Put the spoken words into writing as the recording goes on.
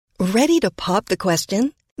Ready to pop the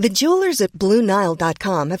question? The jewelers at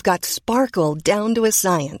BlueNile.com have got sparkle down to a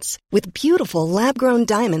science with beautiful lab-grown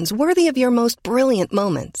diamonds worthy of your most brilliant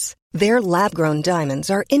moments. Their lab-grown diamonds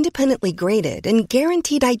are independently graded and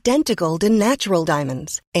guaranteed identical to natural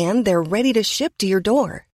diamonds, and they're ready to ship to your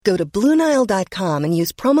door. Go to BlueNile.com and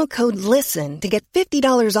use promo code LISTEN to get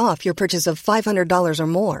 $50 off your purchase of $500 or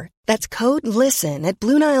more. That's code LISTEN at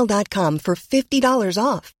BlueNile.com for $50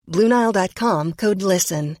 off. BlueNile.com, code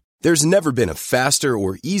LISTEN. There's never been a faster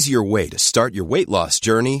or easier way to start your weight loss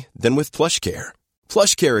journey than with PlushCare.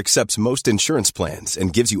 PlushCare accepts most insurance plans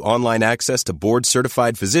and gives you online access to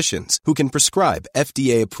board-certified physicians who can prescribe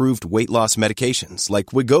FDA-approved weight loss medications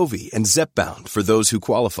like Wegovy and Zepbound for those who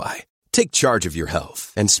qualify. Take charge of your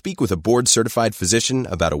health and speak with a board-certified physician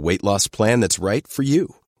about a weight loss plan that's right for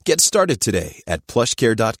you. Get started today at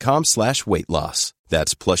plushcare.com/weight-loss.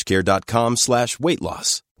 That's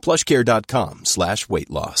plushcare.com/weight-loss.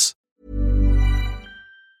 plushcare.com/weight-loss.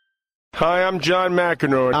 Hi, I'm John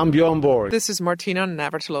McEnroe. I'm Bjorn Borg. This is Martina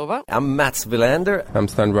Navratilova. I'm Mats Wilander. I'm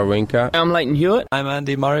Stan Wawrinka. I'm Leighton Hewitt. I'm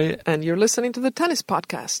Andy Murray. And you're listening to the Tennis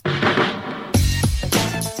Podcast.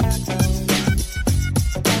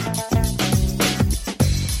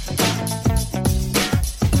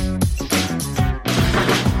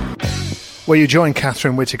 Where you join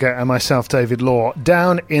Catherine Whitaker and myself, David Law,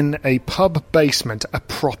 down in a pub basement, a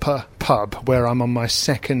proper pub, where I'm on my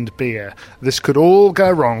second beer. This could all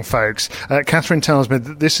go wrong, folks. Catherine tells me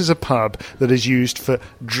that this is a pub that is used for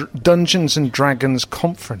Dungeons and Dragons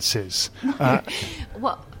conferences.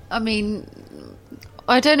 Well, I mean,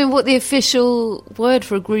 I don't know what the official word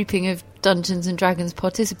for a grouping of Dungeons and Dragons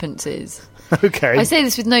participants is. Okay. I say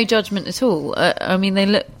this with no judgment at all. I mean, they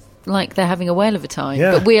look like they're having a whale of a time.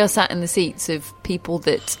 Yeah. But we are sat in the seats of people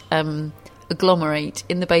that agglomerate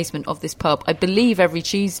in the basement of this pub, I believe, every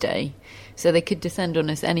Tuesday. So they could descend on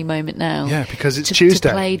us any moment now. Yeah, because it's Tuesday.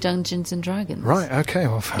 To play Dungeons and Dragons. Right, okay.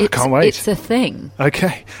 Well, I can't wait. It's a thing.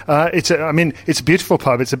 Okay. It's a beautiful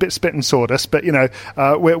pub. It's a bit spit and sawdust, but, you know,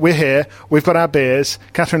 we're here. We've got our beers.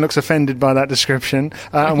 Catherine looks offended by that description.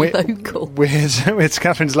 Local. It's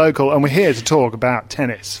Catherine's local, and we're here to talk about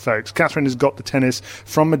tennis, folks. Catherine has got the tennis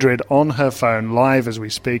from Madrid on her phone, live as we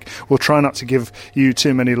speak. We'll try not to give you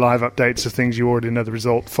too many live updates of things you already know the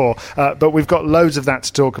result for. But we've got loads of that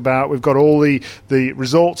to talk about. We've got all the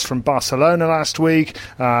results from Barcelona last week,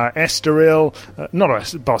 Estoril,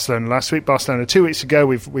 not Barcelona last week, Barcelona 2 weeks ago,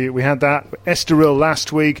 we had that, Estoril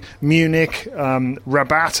last week, Munich,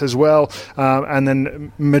 Rabat as well, and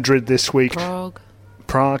then Madrid this week.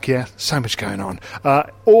 Prague, yeah, so much going on.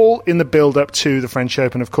 All in the build-up to the French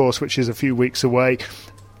Open, of course, which is a few weeks away.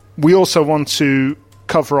 We also want to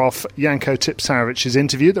cover off Janko Tipsarevic's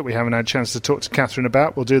interview that we haven't had a chance to talk to Catherine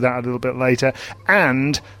about. We'll do that a little bit later.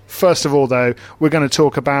 And first of all, though, we're going to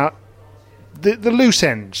talk about the loose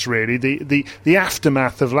ends, really, the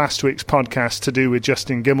aftermath of last week's podcast to do with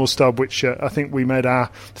Justin Gimelstob, which I think we made our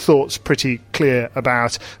thoughts pretty clear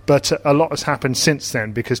about. But a lot has happened since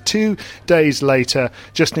then, because 2 days later,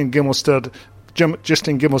 Justin Gimelstob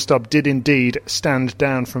did indeed stand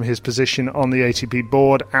down from his position on the ATP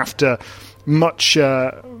board after much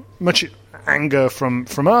anger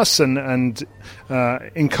from us and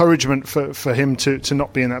encouragement for him to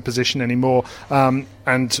not be in that position anymore.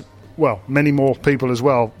 And well, many more people as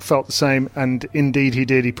well felt the same, and indeed he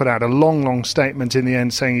did. He put out a long statement in the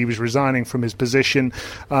end saying he was resigning from his position.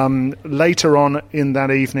 Later on in that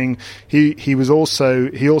evening, he also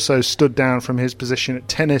stood down from his position at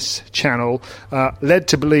Tennis Channel, led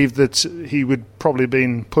to believe that he would probably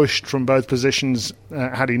been pushed from both positions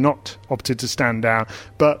had he not opted to stand down.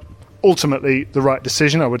 But ultimately, the right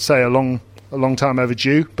decision, I would say, a long time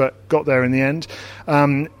overdue, but got there in the end.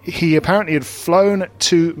 He apparently had flown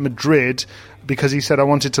to Madrid because he said, I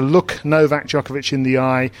wanted to look Novak Djokovic in the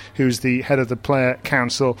eye, who's the head of the Player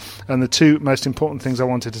Council, and the two most important things I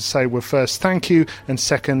wanted to say were, first, thank you, and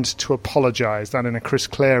second, to apologise. That in a Chris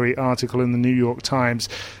Clary article in the New York Times.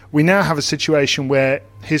 We now have a situation where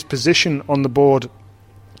his position on the board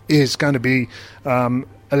is going to be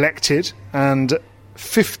elected, and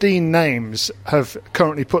 15 names have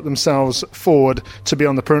currently put themselves forward to be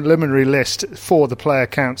on the preliminary list for the player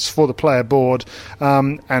counts, for the player board,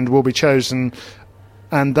 and will be chosen.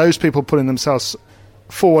 And those people putting themselves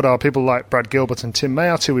forward are people like Brad Gilbert and Tim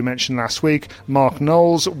Mayott, who we mentioned last week, Mark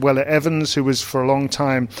Knowles, Weller Evans, who was for a long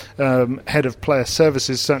time head of player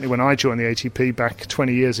services, certainly when I joined the ATP back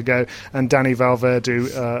 20 years ago, and Danny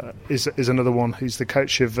Valverde is another one. He's the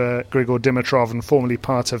coach of Grigor Dimitrov and formerly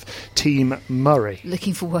part of Team Murray.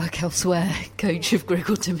 Looking for work elsewhere, coach of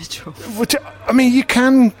Grigor Dimitrov. Which, I mean, you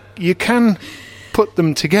can put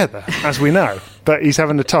them together, as we know. But he's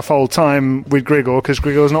having a tough old time with Grigor because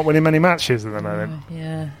Grigor's not winning many matches at the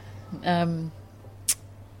moment.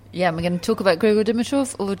 Am I going to talk about Grigor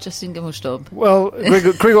Dimitrov or Justin Gimelstob? Well,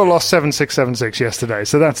 Grigor lost 7-6, 7-6 yesterday,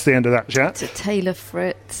 so that's the end of that chat. To Taylor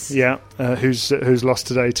Fritz. Yeah, who's lost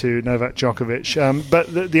today to Novak Djokovic.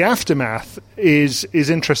 But the aftermath is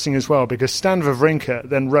interesting as well, because Stan Wawrinka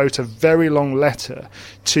then wrote a very long letter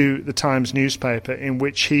to the Times newspaper in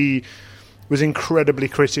which he was incredibly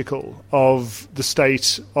critical of the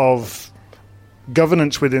state of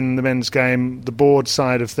governance within the men's game, the board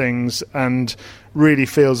side of things, and really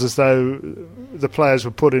feels as though the players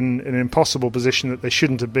were put in an impossible position that they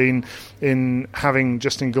shouldn't have been in, having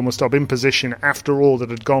Justin Gimelstob in position after all that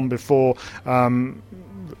had gone before.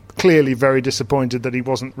 Clearly very disappointed that he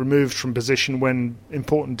wasn't removed from position when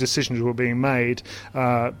important decisions were being made,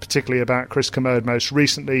 particularly about Chris Commode most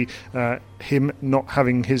recently, him not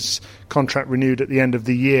having his contract renewed at the end of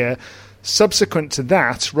the year. Subsequent to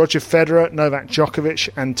that, Roger Federer, Novak Djokovic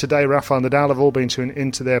and today Rafael Nadal have all been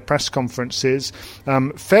into their press conferences.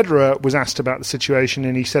 Federer was asked about the situation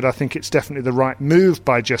and he said, I think it's definitely the right move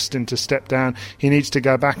by Justin to step down. He needs to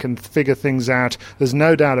go back and figure things out. There's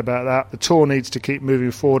no doubt about that. The tour needs to keep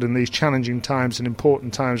moving forward in these challenging times and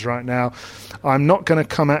important times right now. I'm not going to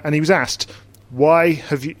come out. And he was asked, why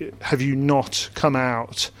have you not come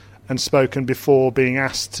out and spoken before being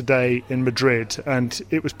asked today in Madrid? And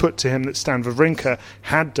it was put to him that Stan Wawrinka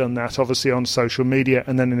had done that, obviously on social media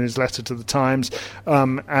and then in his letter to the Times.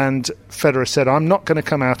 And Federer said, I'm not going to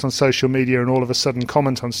come out on social media and all of a sudden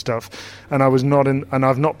comment on stuff. And I've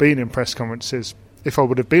not been in press conferences. If I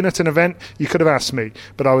would have been at an event, you could have asked me,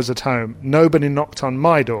 but I was at home. Nobody knocked on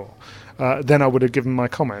my door. Then I would have given my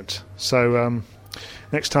comment. So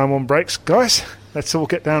next time one breaks, guys, let's all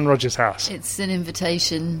get down Roger's house. It's an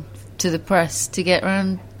invitation to the press to get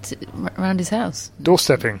round his house.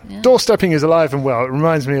 Doorstepping. Yeah. Doorstepping is alive and well. It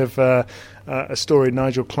reminds me of a story,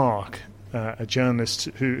 Nigel Clark, a journalist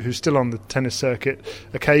who's still on the tennis circuit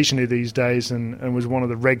occasionally these days and was one of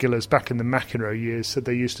the regulars back in the McEnroe years, said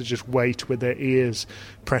they used to just wait with their ears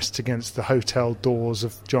pressed against the hotel doors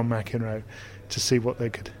of John McEnroe to see what they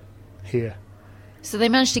could hear. So they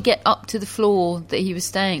managed to get up to the floor that he was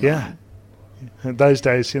staying on. In those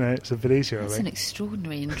days, it's a bit easier. It's an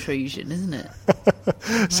extraordinary intrusion, isn't it?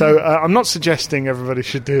 So I'm not suggesting everybody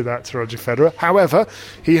should do that to Roger Federer. However,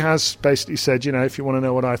 he has basically said, if you want to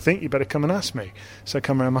know what I think, you better come and ask me. So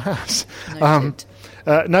come around my house.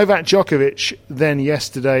 Novak Djokovic then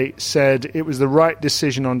yesterday said it was the right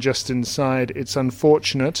decision on Justin's side. It's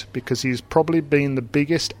unfortunate because he's probably been the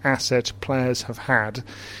biggest asset players have had.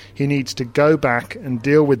 He needs to go back and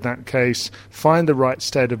deal with that case, find the right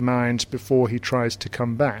state of mind before he tries to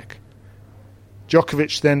come back.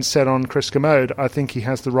 Djokovic then said on Chris Commode, I think he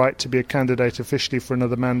has the right to be a candidate officially for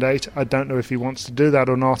another mandate. I don't know if he wants to do that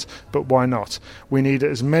or not, but why not? We need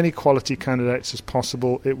as many quality candidates as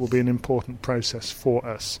possible. It will be an important process for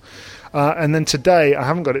us. And then today, I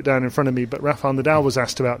haven't got it down in front of me, but Rafael Nadal was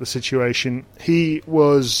asked about the situation. He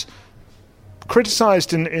was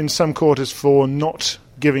criticised in some quarters for not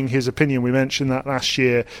giving his opinion. We mentioned that last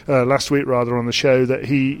week on the show, that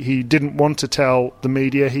he didn't want to tell the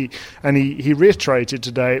media. He reiterated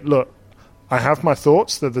today, look, I have my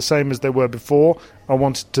thoughts. They're the same as they were before. I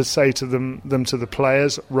wanted to say to them to the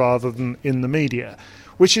players rather than in the media,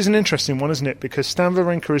 which is an interesting one, isn't it? Because Stan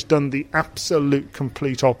Wawrinka has done the absolute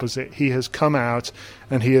complete opposite. He has come out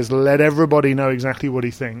and he has let everybody know exactly what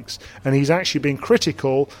he thinks, and he's actually been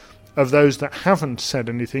critical of those that haven't said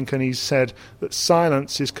anything, and he's said that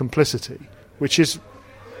silence is complicity, which is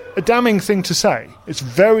a damning thing to say. It's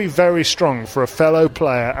very, very strong for a fellow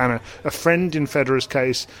player and a friend in Federer's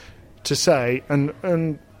case to say. And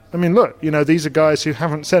I mean, look, these are guys who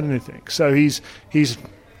haven't said anything, so he's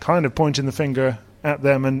kind of pointing the finger at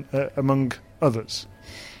them and among others.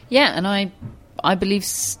 Yeah, and I believe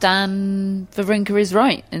Stan Wawrinka is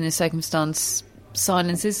right in this circumstance.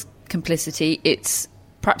 Silence is complicity. It's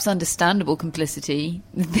perhaps understandable complicity.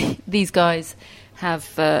 These guys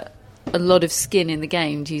have a lot of skin in the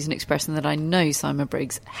game, to use an expression that I know Simon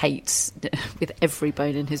Briggs hates with every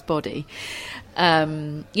bone in his body.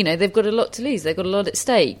 They've got a lot to lose. They've got a lot at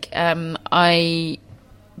stake. I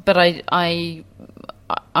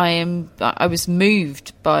was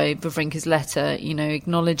moved by Wawrinka's letter,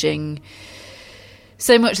 acknowledging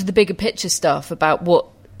so much of the bigger picture stuff about what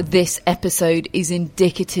this episode is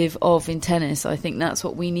indicative of in tennis. I think that's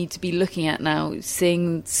what we need to be looking at now,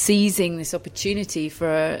 seizing this opportunity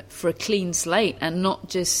for a clean slate and not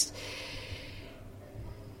just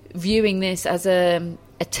viewing this as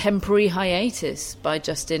temporary hiatus by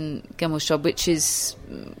Justin Gimelstob, which is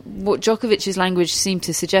what Djokovic's language seemed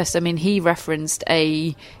to suggest. I mean, he referenced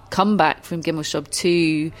a comeback from Gimelstob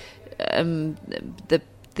to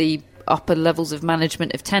the upper levels of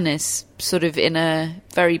management of tennis, sort of in a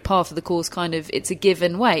very par for the course kind of it's a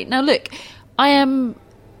given way. Now, look, I am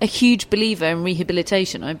a huge believer in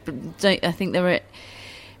rehabilitation. I think there are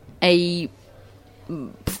a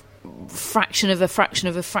fraction of a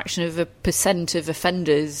percent of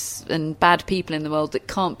offenders and bad people in the world that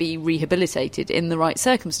can't be rehabilitated in the right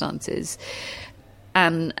circumstances.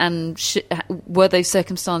 And were those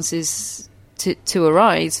circumstances to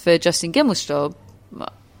arise for Justin Gimelstob,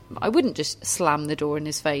 I wouldn't just slam the door in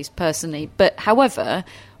his face personally. But however,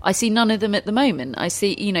 I see none of them at the moment. I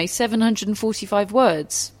see, 745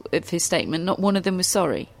 words of his statement. Not one of them was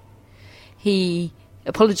sorry. He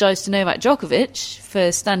apologised to Novak Djokovic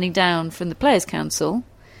for standing down from the Players' Council,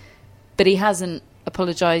 but he hasn't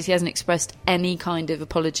apologised. He hasn't expressed any kind of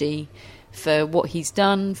apology for what he's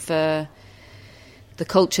done, for the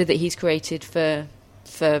culture that he's created, for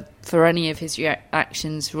any of his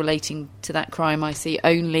actions relating to that crime. I see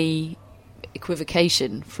only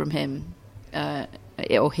equivocation from him,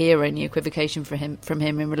 or hear only equivocation from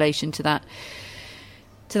him in relation to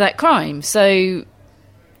that crime. So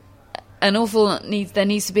there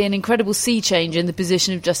needs to be an incredible sea change in the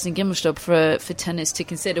position of Justin Gimelstob for tennis to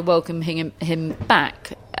consider welcoming him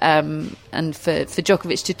back, and for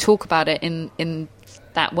Djokovic to talk about it in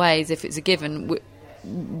that way as if it's a given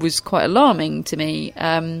was quite alarming to me.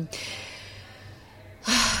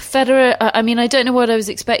 Federer, I mean, I don't know what I was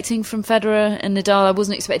expecting from Federer and Nadal. I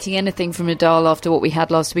wasn't expecting anything from Nadal after what we had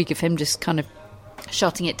last week of him just kind of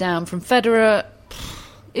shutting it down. From Federer,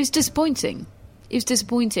 it was disappointing.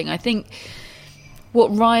 I think what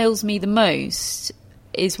riles me the most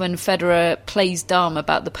is when Federer plays dumb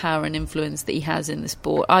about the power and influence that he has in the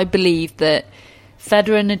sport. I believe that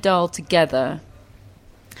Federer and Nadal together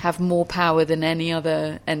have more power than any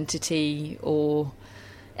other entity or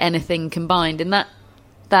anything combined. And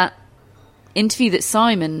that interview that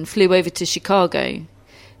Simon flew over to Chicago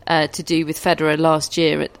to do with Federer last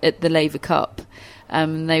year at the Laver Cup,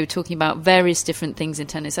 they were talking about various different things in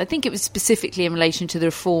tennis. I think it was specifically in relation to the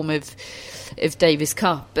reform of Davis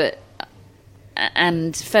Cup,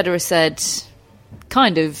 and Federer said,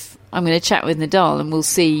 kind of, I'm going to chat with Nadal and we'll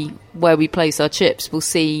see where we place our chips. We'll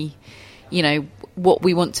see, what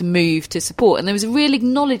we want to move to support. And there was a real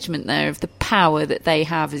acknowledgement there of the power that they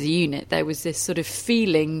have as a unit. There was this sort of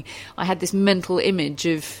feeling, I had this mental image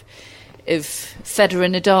of Federer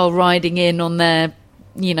and Nadal riding in on their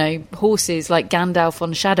horses like Gandalf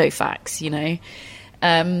on Shadowfax,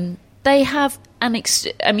 They have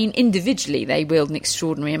individually they wield an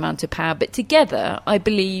extraordinary amount of power, but together I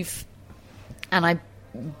believe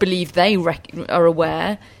they are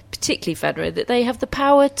aware, particularly Federer, that they have the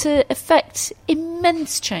power to effect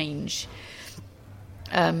immense change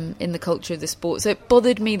in the culture of the sport. So it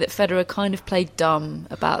bothered me that Federer kind of played dumb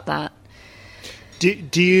about that.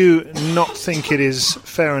 Do you not think it is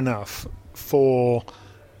fair enough for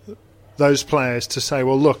those players to say,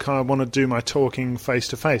 well, look, I want to do my talking face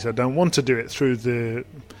to face. I don't want to do it through the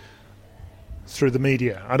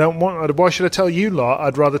media. Why should I tell you lot?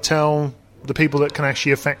 I'd rather tell the people that can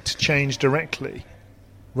actually affect change directly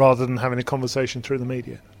rather than having a conversation through the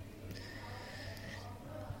media.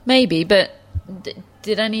 Maybe, but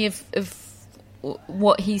did any of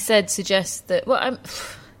what he said suggest that...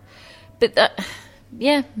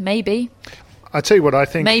 yeah, maybe. I tell you what, I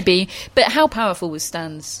think... Maybe, but how powerful was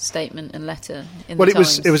Stan's statement and letter in the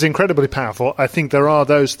Times? It was incredibly powerful. I think there are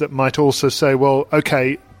those that might also say, well,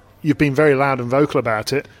 OK, you've been very loud and vocal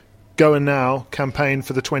about it. Go and now campaign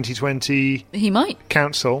for the 2020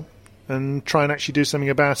 Council and try and actually do something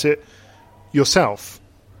about it yourself.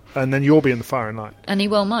 And then you'll be in the firing line. And he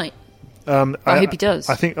well might. I hope he does.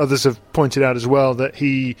 I think others have pointed out as well that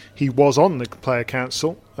he was on the Player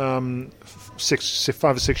Council 5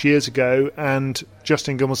 or 6 years ago, and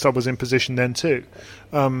Justin Gimelstob was in position then too.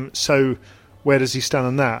 So where does he stand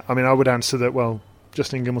on that? I mean, I would answer that, well,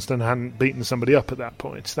 Justin Gimelstob hadn't beaten somebody up at that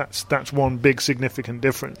point. That's one big significant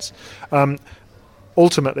difference.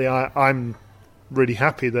 Ultimately, I'm really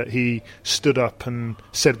happy that he stood up and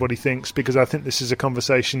said what he thinks, because I think this is a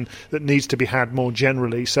conversation that needs to be had more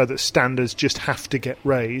generally, so that standards just have to get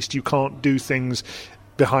raised. You can't do things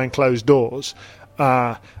behind closed doors.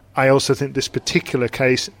 I also think this particular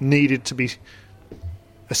case needed to be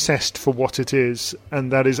assessed for what it is,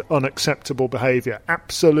 and that is unacceptable behaviour,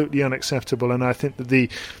 absolutely unacceptable. And I think that the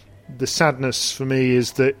sadness for me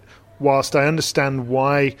is that whilst I understand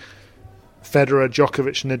why Federer,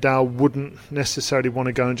 Djokovic, Nadal wouldn't necessarily want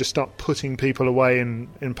to go and just start putting people away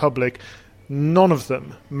in public. None of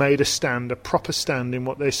them made a proper stand in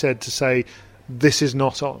what they said to say, this is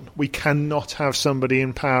not on. We cannot have somebody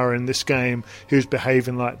in power in this game who's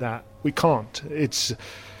behaving like that. We can't. It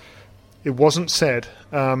wasn't said.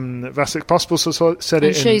 Vasek Pospisil said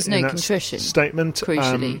it shows in no that contrition, statement.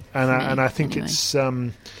 Crucially, and I think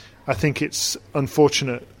anyway. I think it's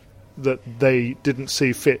unfortunate that they didn't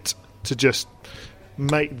see fit to just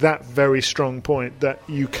make that very strong point that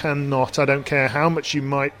you cannot. I don't care how much you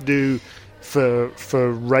might do for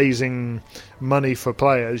raising money for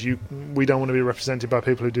players. We don't want to be represented by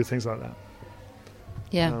people who do things like that.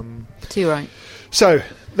 Yeah, too right. So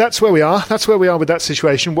that's where we are. That's where we are with that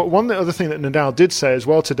situation. One other thing that Nadal did say as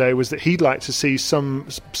well today was that he'd like to see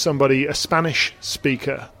somebody, a Spanish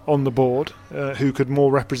speaker, on the board who could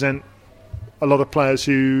more represent a lot of players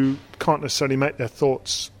who can't necessarily make their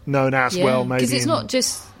thoughts known as well. Maybe because it's not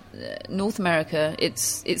just North America;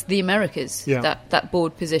 it's the Americas. Yeah. That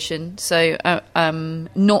board position. So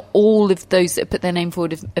not all of those that put their name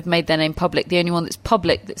forward have made their name public. The only one that's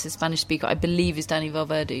public that's a Spanish speaker, I believe, is Dani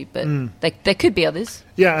Valverde. But there could be others.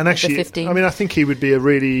 Yeah, and actually, 15. I mean, I think he would be a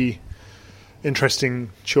really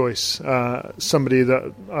interesting choice. Somebody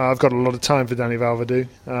that I've got a lot of time for, Dani Valverde,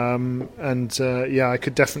 I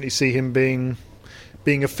could definitely see him being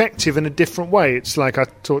effective in a different way. It's like I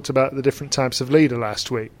talked about the different types of leader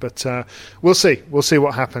last week, but we'll see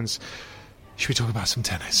what happens. Should we talk about some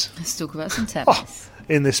tennis? Let's talk about some tennis.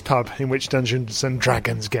 In this pub in which Dungeons and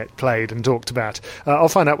Dragons get played and talked about. I'll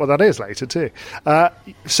find out what that is later too.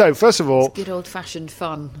 So first of all, it's good old-fashioned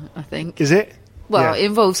fun, I think. Is it? Well, Yeah. It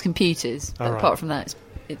involves computers. But All right. apart from that,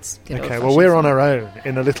 it's good Okay, old-fashioned well, we're fun. on our own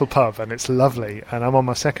in a little pub, and it's lovely, and I'm on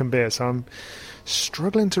my second beer, so I'm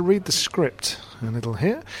struggling to read the script a little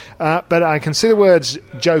here. But I can see the words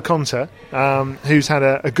Jo Konta, who's had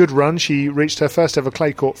a good run. She reached her first ever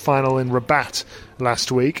clay court final in Rabat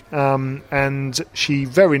last week, and she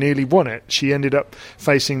very nearly won it. She ended up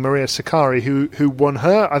facing Maria Sakkari, who won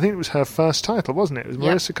her, I think it was her first title, wasn't it? It was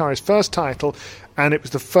Maria Sakkari's first title, and it was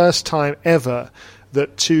the first time ever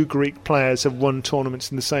that two Greek players have won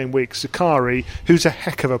tournaments in the same week. Sakkari, who's a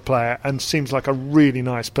heck of a player and seems like a really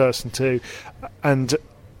nice person too, and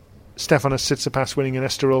Stefanos Tsitsipas winning in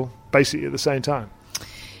Estoril basically at the same time.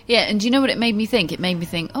 Yeah, and do you know what it made me think? It made me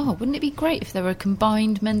think, wouldn't it be great if there were a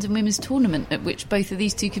combined men's and women's tournament at which both of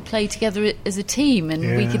these two could play together as a team,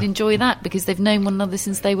 and we could enjoy that because they've known one another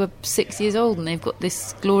since they were 6 years old and they've got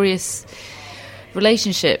this glorious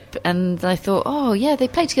relationship. And I thought, they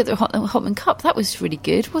played together at Hopman Cup. That was really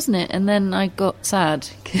good, wasn't it? And then I got sad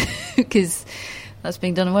because that's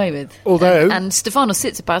being done away with. Although, and Stefanos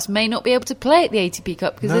Tsitsipas may not be able to play at the ATP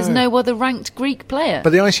Cup because there's no other ranked Greek player. But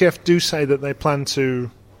the ICF do say that they plan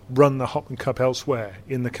to run the Hopman Cup elsewhere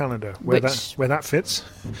in the calendar. Where that fits,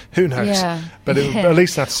 who knows? Yeah, but at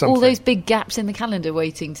least that's something. All those big gaps in the calendar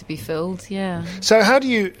waiting to be filled. Yeah. So how do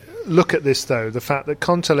you look at this, though, the fact that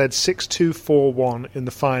Konta led 6-2, 4-1 in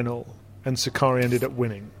the final and Sakkari ended up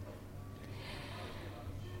winning?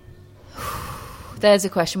 There's a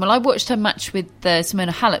question. Well, I watched her match with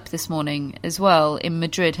Simona Halep this morning as well in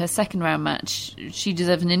Madrid, her second round match. She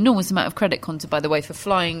deserves an enormous amount of credit, Konta, by the way, for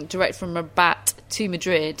flying direct from Rabat to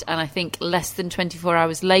Madrid, and I think less than 24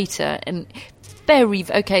 hours later, and they're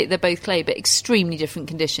both clay, but extremely different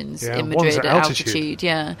conditions in Madrid at altitude.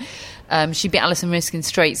 Yeah. She beat Alison Riske in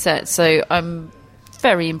straight sets, so I'm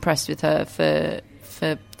very impressed with her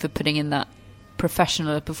for putting in that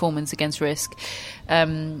professional performance against Riske.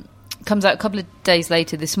 Comes out a couple of days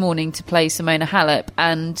later this morning to play Simona Halep,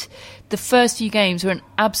 and the first few games were an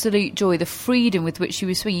absolute joy. The freedom with which she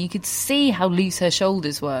was swinging, you could see how loose her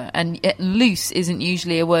shoulders were, and loose isn't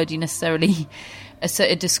usually a word you necessarily a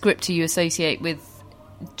descriptor you associate with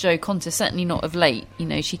Jo Konta, certainly not of late. You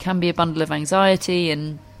know, she can be a bundle of anxiety,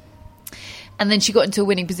 and then she got into a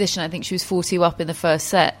winning position. I think she was 4-2 up in the first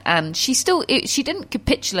set, and she didn't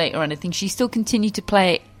capitulate or anything. She still continued to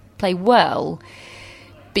play well,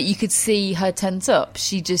 but you could see her tense up.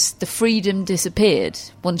 The freedom disappeared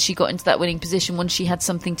once she got into that winning position, once she had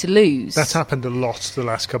something to lose. That's happened a lot the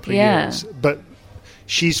last couple of years. But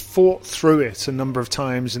she's fought through it a number of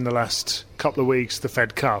times in the last couple of weeks, the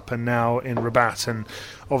Fed Cup, and now in Rabat, and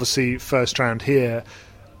obviously first round here.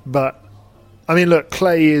 But, I mean, look,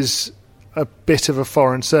 clay is a bit of a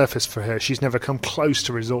foreign surface for her. She's never come close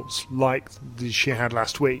to results like she had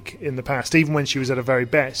last week in the past, even when she was at her very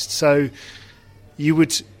best. So you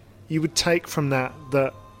would take from that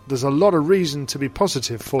there's a lot of reason to be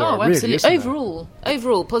positive for her, really, absolutely. isn't there?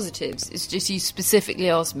 Overall positives. It's just you specifically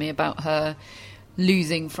asked me about her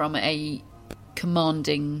losing from a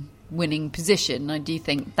commanding winning position. I do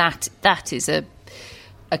think that is a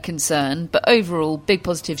concern, but overall, big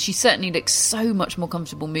positive. She certainly looks so much more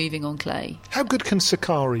comfortable moving on clay. How good can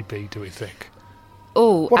Sakari be, do we think?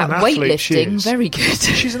 Oh, what at weightlifting, very good.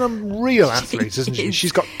 She's an unreal athlete, isn't she?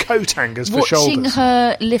 She's got coat hangers for shoulders. Watching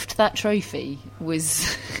her lift that trophy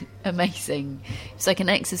was amazing. It's like an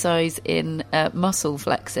exercise in muscle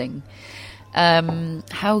flexing.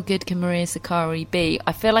 How good can Maria Sakkari be?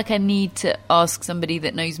 I feel like I need to ask somebody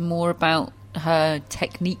that knows more about her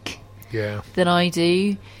technique than I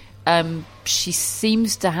do. She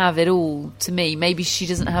seems to have it all to me. Maybe she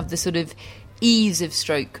doesn't have the sort of ease of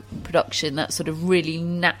stroke production, that sort of really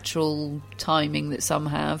natural timing that some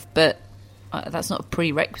have, but that's not a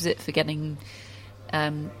prerequisite for getting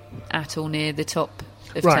at or near the top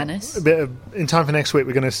of tennis. In time for next week,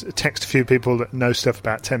 we're going to text a few people that know stuff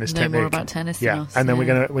about tennis technique. Know more about tennis than us. And then we're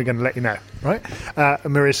going to let you know, right?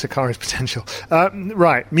 Maria Sakkari's potential.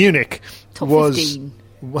 Right, Munich top was 15.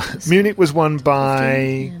 Munich was won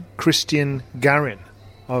by Christian Garin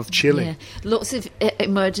of Chile. Yeah. Lots of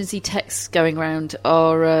emergency texts going around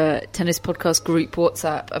our tennis podcast group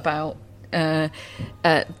WhatsApp about the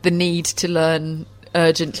need to learn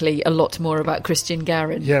urgently a lot more about Christian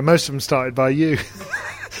Garin. Yeah, most of them started by you.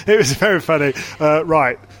 It was very funny.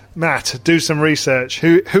 Right, Matt, do some research.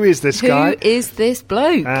 Who is this guy? Who is this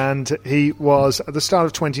bloke? And he was, at the start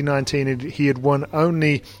of 2019, he had won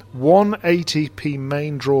only one ATP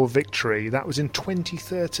main draw victory. That was in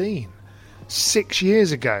 2013. 6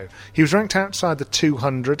 years ago. He was ranked outside the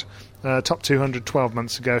 200, top 200 12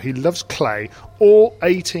 months ago. He loves clay. All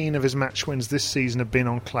 18 of his match wins this season have been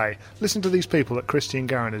on clay. Listen to these people that Christian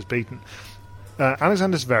Garin has beaten.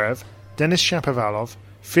 Alexander Zverev, Denis Shapovalov,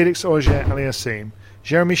 Felix Auger-Aliassime,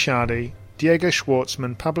 Jeremy Chardy, Diego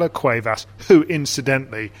Schwartzman, Pablo Cuevas, who,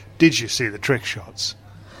 incidentally, did you see the trick shots?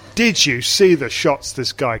 Did you see the shots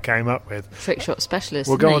this guy came up with? Trick shot specialist.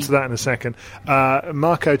 We'll go on to that in a second.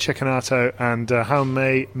 Marco Cecchinato and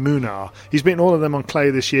Jaume Munar. He's beaten all of them on clay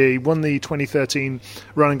this year. He won the 2013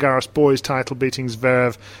 Roland Garros boys title, beating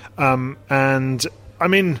Zverev. And, I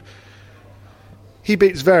mean, he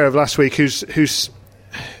beat Zverev last week,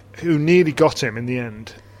 who nearly got him in the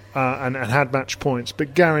end and had match points.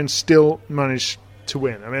 But Garin still managed to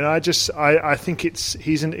win. I mean, I think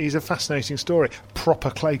he's a fascinating story.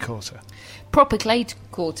 Proper clay quarter,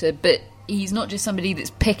 but he's not just somebody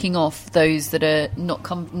that's picking off those that are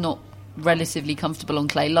not relatively comfortable on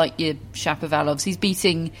clay, like your Shapovalovs. He's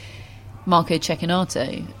beating Marco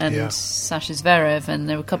Cecchinato and Sasha Zverev, and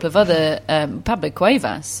there were a couple of other Pablo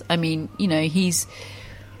Cuevas. I mean, he's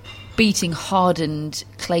beating hardened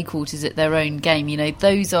clay quarters at their own game.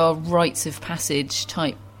 Those are rites of passage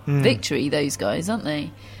type victory, those guys, aren't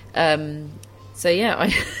they? So yeah,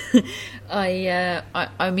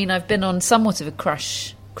 I mean, I've been on somewhat of a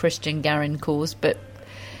crush Christian Garin course, but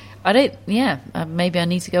I don't. Yeah, maybe I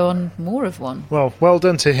need to go on more of one. Well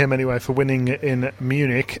done to him anyway for winning in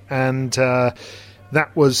Munich, and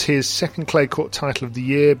that was his second clay court title of the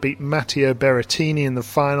year. Beat Matteo Berrettini in the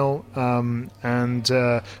final, and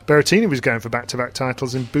Berrettini was going for back-to-back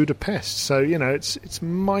titles in Budapest. So it's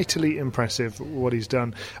mightily impressive what he's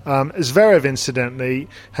done. Zverev, incidentally,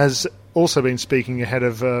 has also been speaking ahead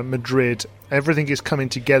of Madrid. Everything is coming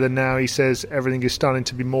together now. He says everything is starting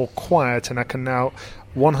to be more quiet, and I can now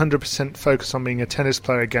 100% focus on being a tennis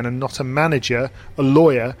player again and not a manager, a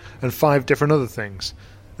lawyer, and 5 different other things.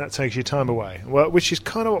 That takes your time away. Well, which is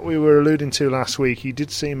kind of what we were alluding to last week. He did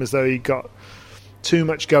seem as though he got too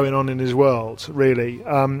much going on in his world, really.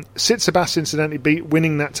 Tsitsipas, incidentally,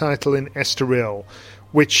 winning that title in Estoril,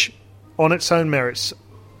 which, on its own merits,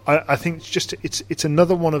 I think it's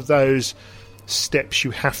another one of those steps you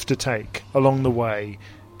have to take along the way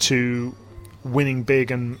to winning big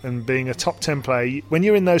and being a top 10 player. When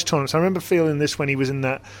you're in those tournaments, I remember feeling this when he was in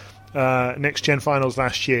that Next Gen Finals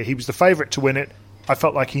last year. He was the favourite to win it. I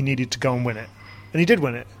felt like he needed to go and win it. And he did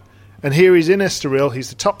win it. And here he's in Estoril. He's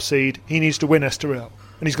the top seed. He needs to win Estoril.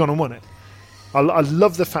 And he's gone and won it. I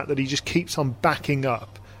love the fact that he just keeps on backing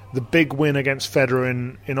up the big win against Federer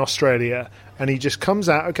in Australia. And he just comes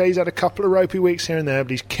out. Okay, he's had a couple of ropey weeks here and there,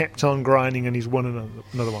 but he's kept on grinding and he's won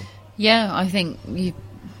another one. Yeah, I think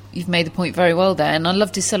you've made the point very well there. And I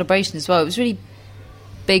loved his celebration as well. It was really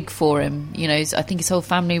big for him, I think his whole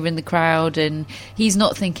family were in the crowd, and he's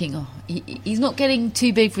not thinking, he's not getting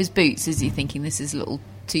too big for his boots, is he? Thinking this is a little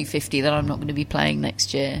 250 that I'm not going to be playing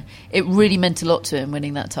next year. It really meant a lot to him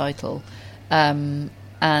winning that title, and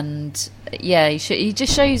yeah, he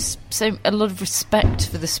just shows a lot of respect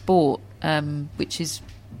for the sport, which is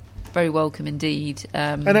very welcome indeed.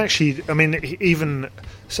 And actually, I mean, even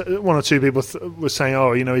one or two people were saying,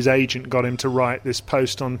 "Oh, you know, his agent got him to write this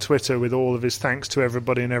post on Twitter with all of his thanks to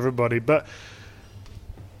everybody and everybody." But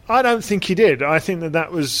I don't think he did. I think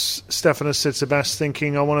that was Stefanos Tsitsipas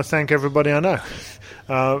thinking, "I want to thank everybody I know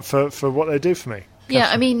for what they do for me." Yeah,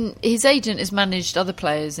 I mean, his agent has managed other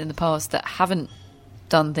players in the past that haven't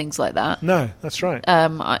done things like that. No, that's right.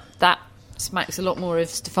 That smacks a lot more of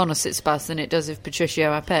Stefanos Tsitsipas than it does of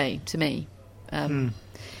Patricio Ape to me. And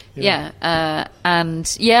I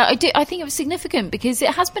think it was significant because it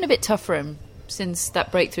has been a bit tough for him since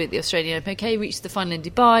that breakthrough at the Australian Open. Okay, he reached the final in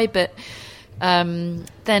Dubai, but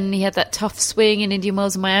then he had that tough swing in Indian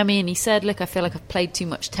Wells and Miami, and he said, "Look, I feel like I've played too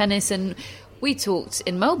much tennis." And we talked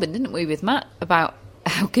in Melbourne, didn't we, with Matt, about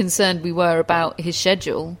how concerned we were about his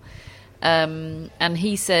schedule. And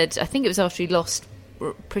he said, I think it was after he lost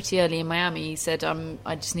pretty early in Miami, he said,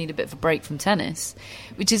 I just need a bit of a break from tennis,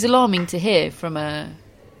 which is alarming to hear from a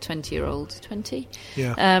 20-year-old. 20?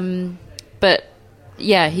 Yeah. But,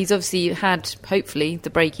 yeah, he's obviously had, hopefully, the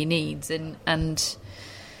break he needs, and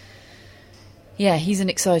yeah, he's an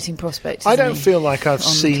exciting prospect. I don't feel like I've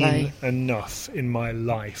seen enough in my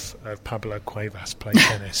life of Pablo Cuevas play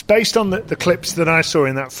tennis. Based on the clips that I saw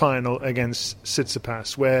in that final against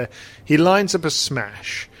Tsitsipas, where he lines up a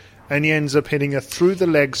smash and he ends up hitting a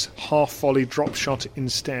through-the-legs half-volley drop shot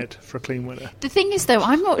instead for a clean winner. The thing is, though,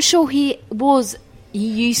 I'm not sure he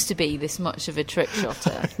used to be this much of a trick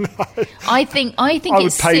shotter. No. I think I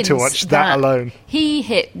would pay to watch that alone. He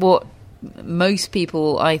hit what most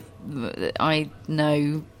people I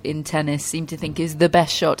know in tennis seem to think is the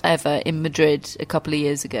best shot ever in Madrid a couple of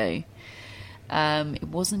years ago. It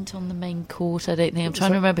wasn't on the main court, I don't think. I'm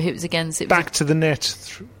trying to remember who it was against. Back to the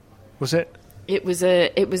net, was it? It was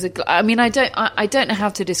a. I mean, I don't know how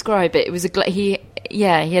to describe it. It was he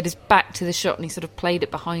had his back to the shot and he sort of played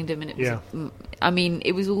it behind him, and it was. I mean,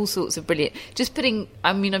 it was all sorts of brilliant. Just putting.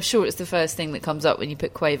 I mean, I'm sure it's the first thing that comes up when you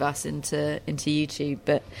put Cuevas into YouTube,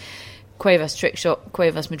 but Cuevas trick shot,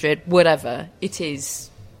 Cuevas Madrid, whatever. It is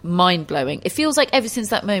mind blowing. It feels like ever since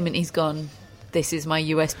that moment he's gone, this is my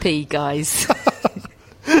USP, guys.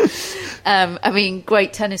 I mean,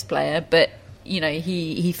 great tennis player, but you know,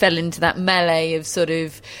 he fell into that melee of sort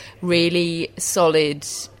of really solid,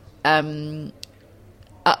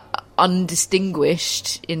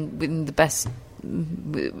 undistinguished in the best.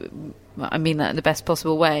 I mean that in the best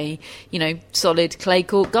possible way. You know, solid clay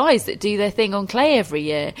court guys that do their thing on clay every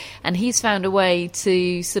year, and he's found a way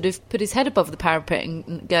to sort of put his head above the parapet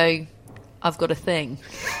and go, "I've got a thing."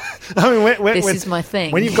 I mean, this is my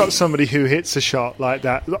thing. When you've got somebody who hits a shot like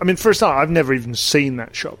that, I mean, for a start, I've never even seen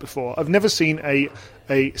that shot before. I've never seen a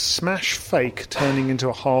smash fake turning into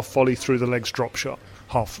a half volley through the legs drop shot.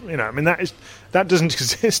 I mean, that doesn't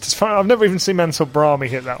exist. As far I've never even seen Mansur Brahmi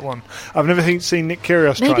hit that one. I've never seen Nick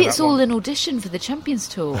Kyrgios try that one. Maybe it's all an audition for the Champions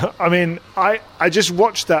Tour. I mean, I just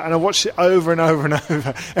watched that, and I watched it over and over and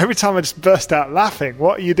over. Every time I just burst out laughing.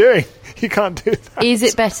 What are you doing? You can't do that. Is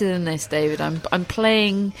it better than this, David? I'm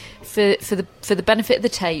playing for the benefit of the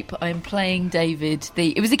tape. I'm playing David.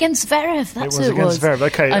 It was against Zverev. That's who it was. Against Zverev.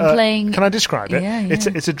 Okay, I'm playing. Can I describe it? Yeah.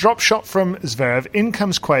 It's a drop shot from Zverev. In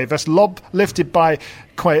comes Cuevas. Lob lifted by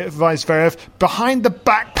Zverev. Behind the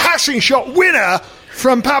back passing shot winner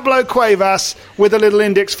from Pablo Cuevas with a little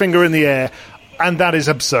index finger in the air, and that is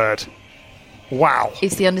absurd. Wow.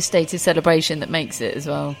 It's the understated celebration that makes it as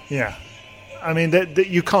well. Yeah. I mean,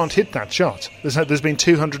 you can't hit that shot. There's been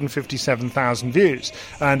 257,000 views,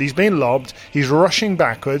 and he's been lobbed. He's rushing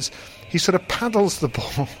backwards. He sort of paddles the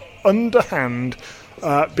ball underhand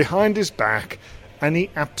behind his back, and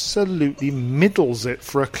he absolutely middles it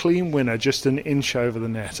for a clean winner, just an inch over the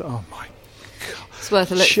net. Oh my God! It's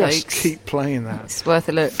worth a look, just folks. Keep playing that. It's worth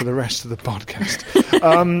a look for the rest of the podcast.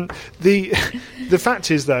 The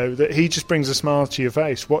fact is, though, that he just brings a smile to your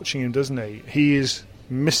face watching him, doesn't he? He is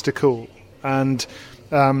Mr. Cool. And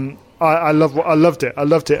I loved it.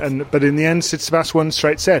 But in the end, Tsitsipas won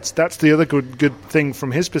straight sets. That's the other good thing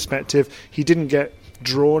from his perspective. He didn't get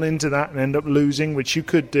drawn into that and end up losing, which you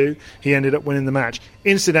could do. He ended up winning the match.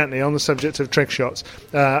 Incidentally, on the subject of trick shots,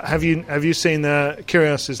 have you seen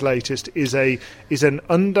Kyrgios's latest? Is an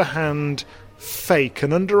underhand fake, an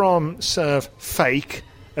underarm serve fake,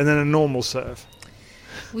 and then a normal serve.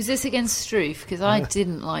 Was this against Struff? Because I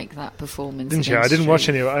didn't like that performance. Didn't you? I didn't watch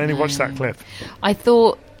any of it. I only watched that clip. I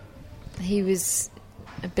thought he was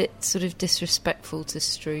a bit sort of disrespectful to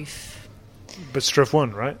Struff. But Struff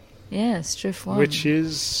won, right? Yeah, Struff won. Which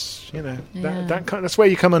is, that's where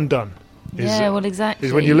you come undone. Exactly.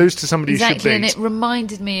 Is when you lose to somebody you should beat. And it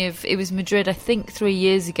reminded me of, it was Madrid, I think 3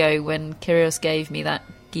 years ago, when Kyrgios gave me that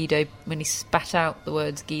when he spat out the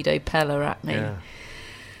words Guido Pella at me. Yeah.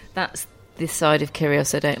 That's this side of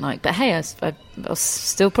Kyrgios I don't like. But hey, I'll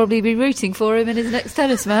still probably be rooting for him in his next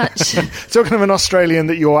tennis match. Talking of an Australian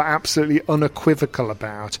that you're absolutely unequivocal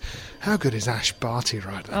about, how good is Ash Barty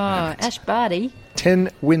right now? Ash Barty. 10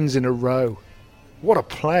 wins in a row. What a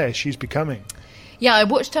player she's becoming. Yeah, I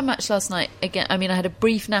watched her match last night. Again, I mean, I had a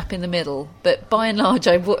brief nap in the middle, but by and large,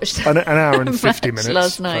 I watched an hour and 50 minutes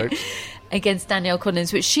last night against Danielle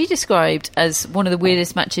Collins, which she described as one of the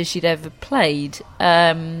weirdest matches she'd ever played.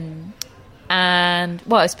 And,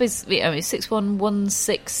 well, I suppose 6-1,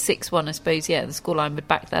 1-6, 6-1, I suppose, yeah, the scoreline would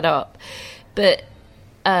back that up. But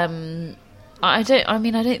I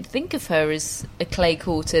don't think of her as a clay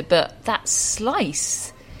courter, but that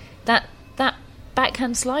slice, that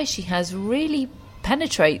backhand slice she has really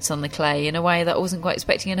penetrates on the clay in a way that I wasn't quite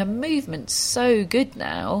expecting, and her movement's so good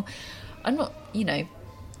now. I'm not,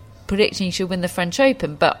 predicting she'll win the French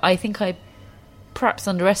Open, but I think I perhaps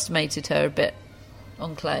underestimated her a bit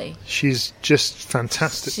on clay. She's just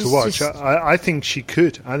fantastic to watch. I think she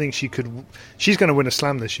could. She's going to win a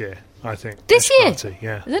slam this year, I think. This year? Barty,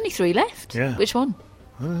 yeah. There's only 3 left. Yeah. Which one?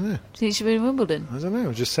 I don't know. Do you think she'll be in Wimbledon? I don't know.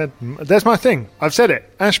 I just said, there's my thing. I've said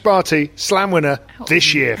it. Ash Barty, slam winner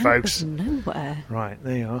this year, folks. Out of nowhere. Right,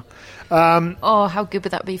 there you are. How good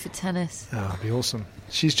would that be for tennis? Oh, that'd be awesome.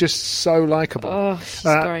 She's just so likeable. Oh, she's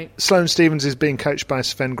great. Sloane Stephens is being coached by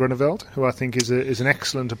Sven Grunewald, who I think is an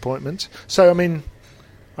excellent appointment. So, I mean,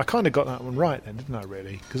 I kind of got that one right then, didn't I,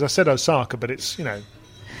 really? Because I said Osaka, but it's,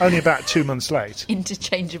 only about 2 months late.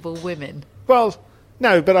 Interchangeable women. Well,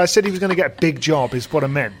 no, but I said he was going to get a big job, is what I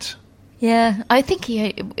meant. Yeah, I think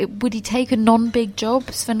would he take a non-big job,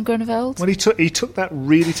 Sven Grunewald? Well, he took that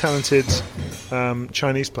really talented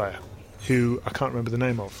Chinese player, who I can't remember the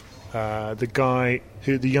name of.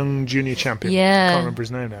 The young junior champion. Yeah. I can't remember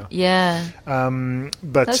his name now. Yeah.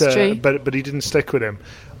 But that's true. But he didn't stick with him.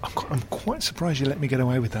 I'm quite surprised you let me get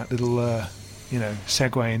away with that little,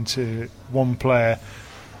 segue into one player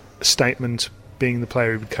statement being the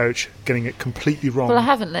player who would coach, getting it completely wrong. Well, I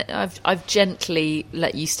haven't. I've gently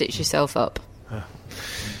let you stitch yourself up.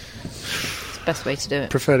 It's the best way to do it.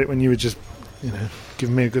 Preferred it when you were just,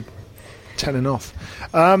 giving me a good telling off.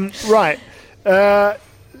 Right.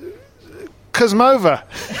 Kuzmova.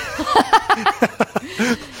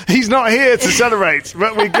 He's not here to celebrate,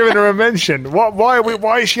 but we're giving her a mention.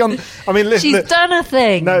 Why is she on? I mean, listen. She's done a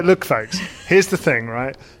thing. No, look, folks. Here's the thing,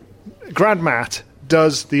 right? Grand Matt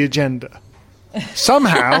does the agenda.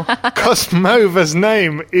 Somehow, Kuzmova's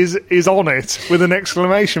name is on it with an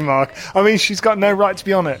exclamation mark. I mean, she's got no right to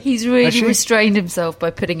be on it. He's really restrained himself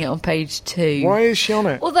by putting it on page 2. Why is she on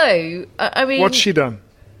it? Although, I mean, what's she done?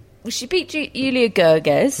 Well, she beat Julia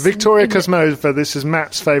Gerges. Victoria Kuzmova. This is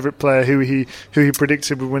Matt's favourite player, who he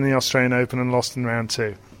predicted would win the Australian Open and lost in round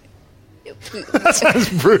 2. That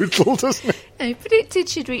sounds brutal, doesn't it? He predicted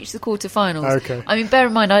she'd reach the quarterfinals. Okay. I mean, bear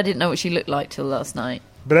in mind, I didn't know what she looked like till last night.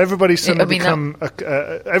 But everybody's suddenly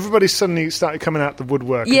everybody's suddenly started coming out the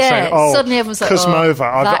woodwork and saying, suddenly everyone's like,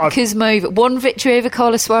 Kuzmova. Kuzmova. One victory over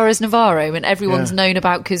Carlos Suarez Navarro, and everyone's known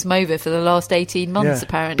about Kuzmova for the last 18 months,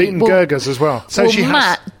 apparently. Beaten Gerges as well. So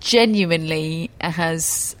Matt genuinely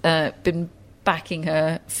has been backing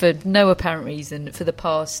her for no apparent reason for the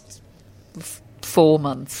past 4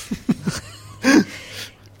 months.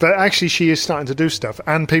 But actually, she is starting to do stuff,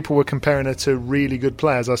 and people were comparing her to really good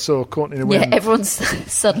players. I saw Courtney Wynn. Yeah, everyone's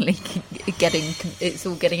suddenly it's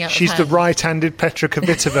all getting out of hand. She's the right-handed Petra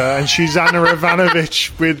Kvitova, and she's Anna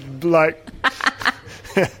Ivanovic with,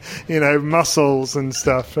 muscles and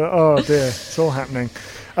stuff. Oh, dear. It's all happening.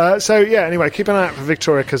 Anyway, keep an eye out for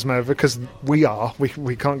Victoria Kuzmova, because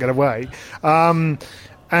we can't get away.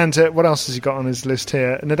 And what else has he got on his list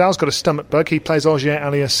here? Nadal's got a stomach bug. He plays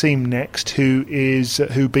Auger-Aliassime next, who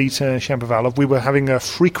beat Shapovalov. We were having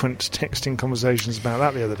frequent texting conversations about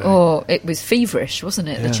that the other day. Oh, it was feverish, wasn't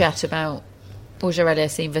it? Yeah. The chat about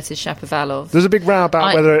Auger-Aliassime versus Shapovalov. There's a big row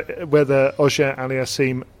about whether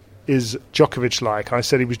Auger-Aliassime is Djokovic-like. I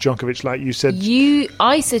said he was Djokovic-like. You said...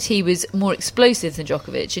 I said he was more explosive than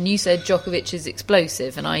Djokovic, and you said Djokovic is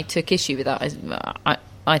explosive, and I took issue with that.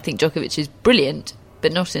 I think Djokovic is brilliant,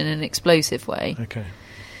 but not in an explosive way. Okay.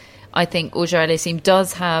 I think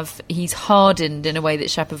Auger-Aliassime he's hardened in a way that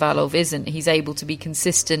Shapovalov isn't. He's able to be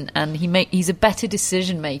consistent, and he's a better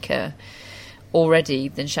decision maker already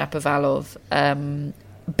than Shapovalov.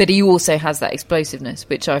 But he also has that explosiveness,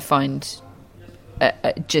 which I find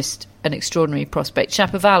just an extraordinary prospect.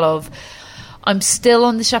 Shapovalov, I'm still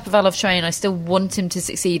on the Shapovalov train. I still want him to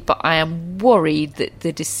succeed, but I am worried that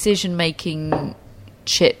the decision making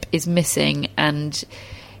chip is missing, and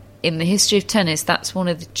in the history of tennis, that's one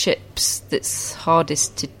of the chips that's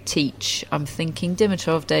hardest to teach. I'm thinking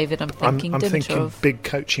Dimitrov, David. I'm thinking Dimitrov. I'm thinking big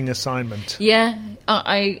coaching assignment. Yeah,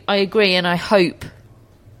 I agree, and I hope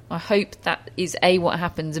that is A, what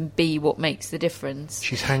happens, and B, what makes the difference.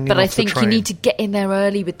 She's hanging But off I think the train. you need to get in there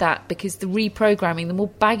early with that, because the reprogramming, the more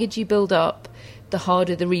baggage you build up, the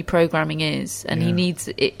harder the reprogramming is. And he needs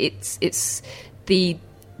it's the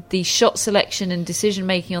shot selection and decision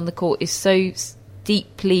making on the court is so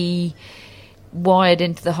deeply wired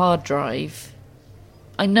into the hard drive.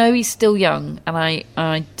 I know he's still young, and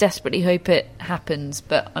I desperately hope it happens,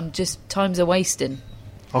 but times are wasting.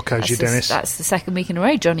 I'll coach you, Dennis. That's the second week in a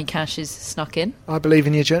row Johnny Cash has snuck in. I believe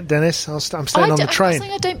in you, Dennis. I'm staying on the train. I'm not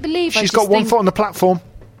saying I don't believe. She's got one foot on the platform,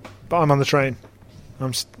 but I'm on the train.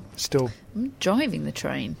 I'm still... I'm driving the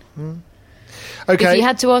train. Okay.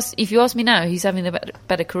 If you ask me now who's having the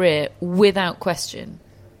better career, without question,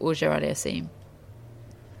 Auger-Aliassime.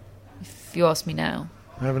 If you ask me now.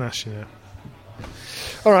 I haven't asked you yet.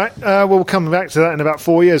 All right. We'll come back to that in about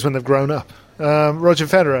 4 years when they've grown up. Roger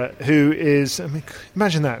Federer, who is...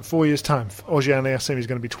 imagine that, 4 years' time. Auger-Aliassime is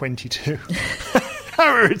going to be 22.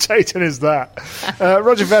 How irritating is that?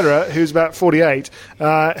 Roger Federer, who's about 48,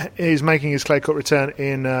 is making his clay court return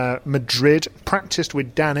in Madrid, practiced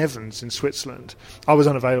with Dan Evans in Switzerland. I was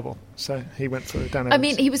unavailable, so he went for Dan Evans. I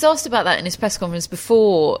mean, he was asked about that in his press conference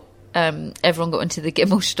before everyone got into the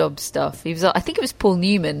Gimelstob stuff. I think it was Paul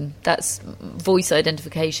Newman, that's voice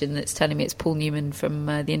identification that's telling me it's Paul Newman from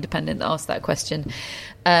The Independent that asked that question.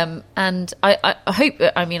 And I hope,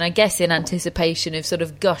 I guess in anticipation of sort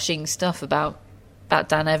of gushing stuff about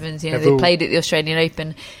Dan Evans, they played at the Australian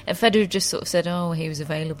Open, and Federer just sort of said, he was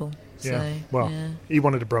available. He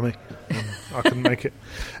wanted a Brummie. I couldn't make it.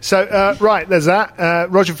 So, right, there's that.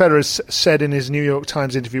 Roger Federer said in his New York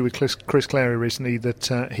Times interview with Chris Clary recently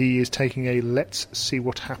that he is taking a let's see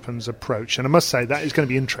what happens approach. And I must say, that is going to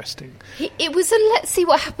be interesting. It was a let's see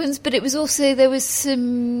what happens, but it was also, there was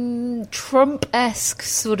some Trump-esque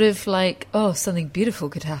sort of like, something beautiful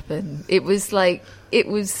could happen. It was.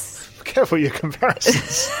 Careful your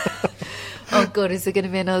comparisons. Oh, God, is there going to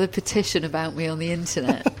be another petition about me on the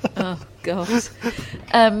internet? Oh, God.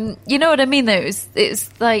 You know what I mean, though? It's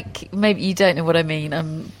like, maybe you don't know what I mean.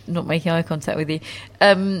 I'm not making eye contact with you.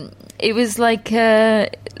 It was like,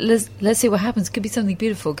 let's see what happens. Could be something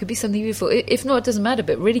beautiful. Could be something beautiful. If not, it doesn't matter,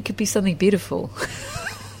 but really could be something beautiful.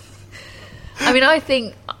 I mean, I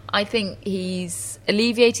think he's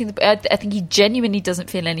alleviating I think he genuinely doesn't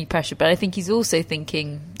feel any pressure, but I think he's also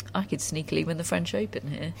thinking, I could sneakily win the French Open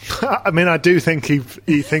here. I mean, I do think he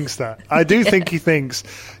thinks that. I do think he thinks,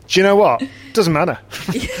 do you know what? Doesn't matter.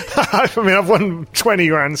 I mean, I've won 20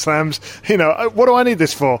 Grand Slams. What do I need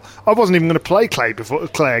this for? I wasn't even going to play clay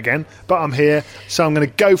again, but I'm here, so I'm going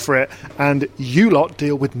to go for it, and you lot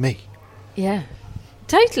deal with me. Yeah,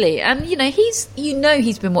 totally. And, he's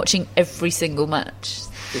been watching every single match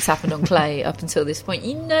that's happened on clay up until this point.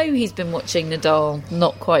 He's been watching Nadal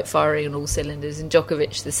not quite firing on all cylinders, and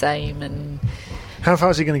Djokovic the same. And how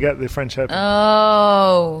far is he going to get at the French Open?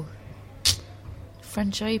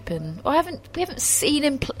 French Open. We haven't seen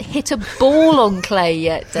him hit a ball on clay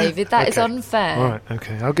yet, David. That is unfair. All right,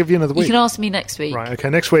 okay. I'll give you another week. You can ask me next week. Right, okay.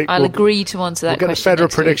 Next week I'll agree to answer that question. We'll get a Federer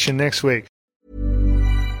prediction next week.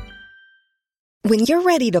 When you're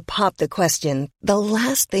ready to pop the question, the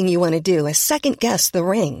last thing you want to do is second-guess the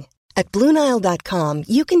ring. At BlueNile.com,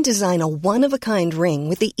 you can design a one-of-a-kind ring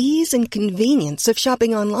with the ease and convenience of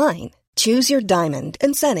shopping online. Choose your diamond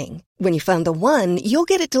and setting. When you find the one, you'll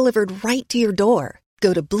get it delivered right to your door.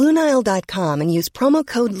 Go to BlueNile.com and use promo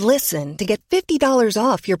code LISTEN to get $50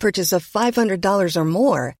 off your purchase of $500 or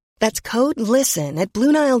more. That's code LISTEN at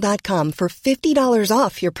BlueNile.com for $50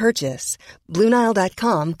 off your purchase.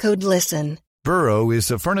 BlueNile.com, code LISTEN. Burrow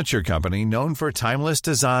is a furniture company known for timeless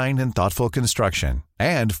design and thoughtful construction,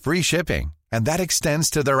 and free shipping, and that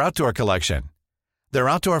extends to their outdoor collection. Their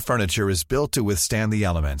outdoor furniture is built to withstand the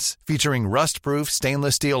elements, featuring rust-proof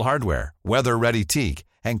stainless steel hardware, weather-ready teak,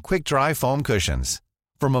 and quick-dry foam cushions.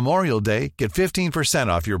 For Memorial Day, get 15%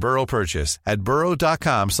 off your Burrow purchase at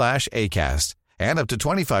burrow.com/ACAST, and up to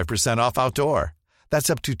 25% off outdoor.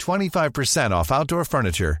 That's up to 25% off outdoor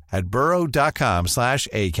furniture at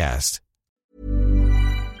burrow.com/ACAST.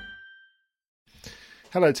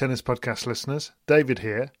 Hello, Tennis Podcast listeners. David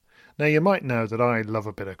here. Now, you might know that I love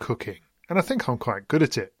a bit of cooking, and I think I'm quite good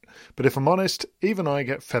at it. But if I'm honest, even I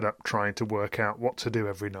get fed up trying to work out what to do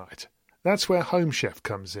every night. That's where Home Chef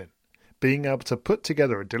comes in. Being able to put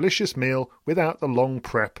together a delicious meal without the long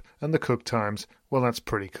prep and the cook times, well, that's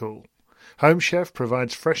pretty cool. Home Chef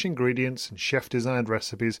provides fresh ingredients and chef-designed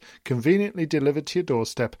recipes conveniently delivered to your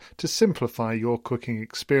doorstep to simplify your cooking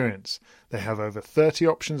experience. They have over 30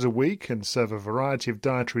 options a week and serve a variety of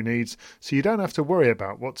dietary needs, so you don't have to worry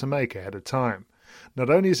about what to make ahead of time. Not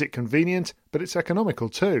only is it convenient, but it's economical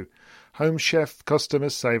too. Home Chef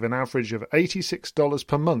customers save an average of $86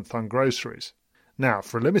 per month on groceries. Now,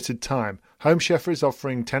 for a limited time, Home Chef is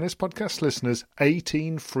offering Tennis Podcast listeners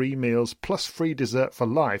 18 free meals plus free dessert for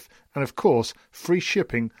life and, of course, free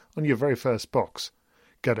shipping on your very first box.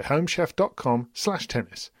 Go to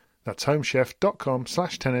homechef.com/tennis. That's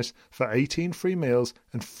homechef.com/tennis for 18 free meals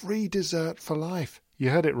and free dessert for life. You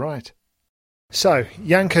heard it right. So,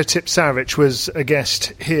 Janko Tipsarevic was a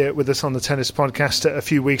guest here with us on the Tennis Podcast a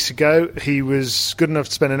few weeks ago. He was good enough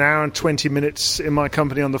to spend an hour and 20 minutes in my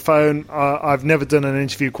company on the phone. I've never done an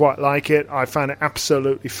interview quite like it. I found it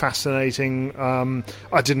absolutely fascinating.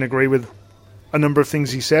 I didn't agree with a number of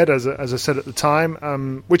things he said, as I said at the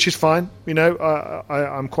time, which is fine. You know,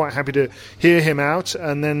 I'm quite happy to hear him out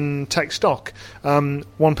and then take stock.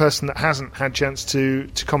 One person that hasn't had a chance to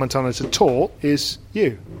comment on it at all is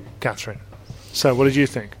you, Catherine. So, what did you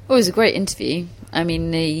think? Well, it was a great interview. I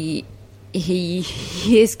mean, he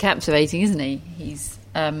is captivating, isn't he? He's,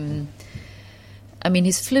 I mean,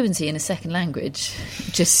 his fluency in a second language,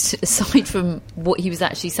 just aside from what he was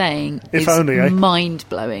actually saying, is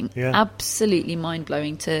mind-blowing. Yeah. Absolutely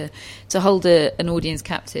mind-blowing. To hold an audience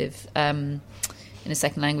captive in a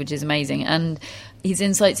second language is amazing. And his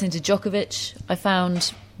insights into Djokovic I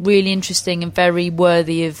found really interesting and very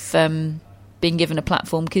worthy of being given a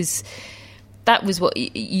platform, because that was what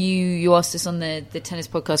you asked us on the Tennis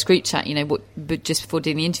Podcast group chat, you know, but just before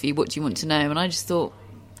doing the interview, what do you want to know? And I just thought,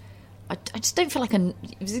 I just don't feel like it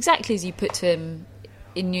was exactly as you put to him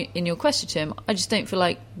in your question to him. I just don't feel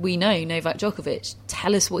like we know Novak Djokovic.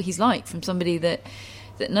 Tell us what he's like from somebody that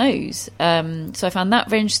knows. So I found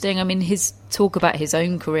that very interesting. I mean, his talk about his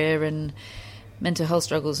own career and mental health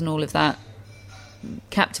struggles and all of that,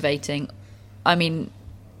 captivating. I mean,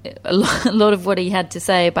 a lot of what he had to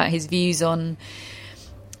say about his views on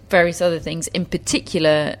various other things, in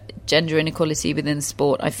particular gender inequality within the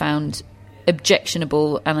sport, I found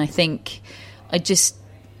objectionable. And I think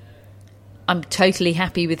I'm totally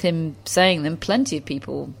happy with him saying them. Plenty of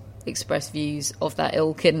people express views of that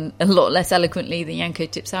ilk, and a lot less eloquently than Janko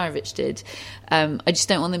Tipsarevic did. I just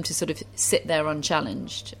don't want them to sort of sit there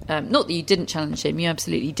unchallenged. Not that you didn't challenge him, you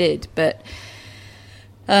absolutely did, but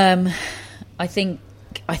I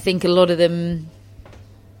think a lot of them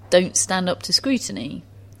don't stand up to scrutiny,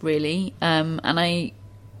 really.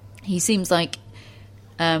 He seems like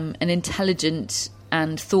an intelligent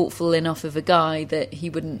and thoughtful enough of a guy that he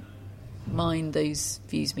wouldn't mind those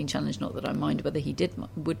views being challenged. Not that I mind whether he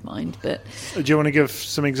would mind, but... Do you want to give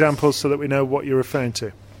some examples so that we know what you're referring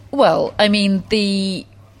to? Well, I mean, he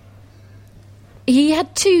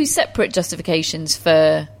had two separate justifications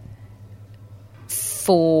for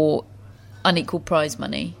unequal prize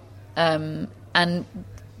money, and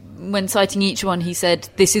when citing each one, he said,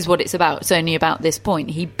 this is what it's about, it's only about this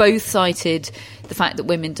point. He both cited the fact that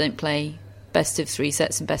women don't play best of 3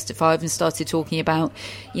 sets and best of 5, and started talking about,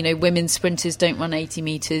 you know, women's sprinters don't run 80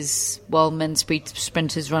 metres while men's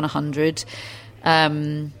sprinters run 100,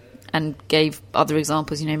 and gave other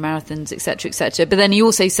examples, you know, marathons, etc., etc. But then he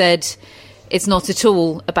also said it's not at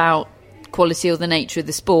all about quality or the nature of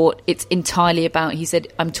the sport. It's entirely about, he said,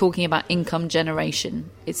 I'm talking about income generation.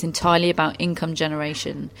 It's entirely about income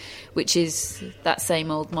generation, which is that same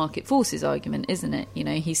old market forces argument, isn't it? You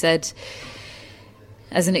know, he said,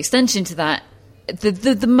 as an extension to that,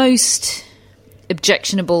 the most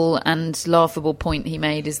objectionable and laughable point he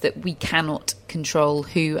made is that we cannot control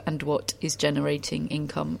who and what is generating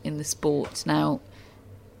income in the sport. Now,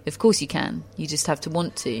 of course you can. You just have to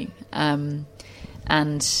want to. And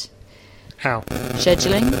how?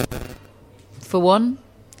 Scheduling, for one.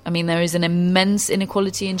 I mean, there is an immense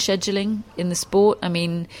inequality in scheduling in the sport. I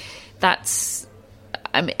mean,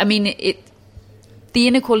 the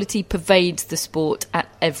inequality pervades the sport at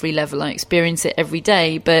every level. I experience it every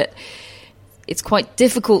day, but it's quite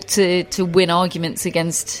difficult to win arguments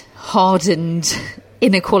against hardened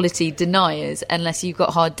inequality deniers unless you've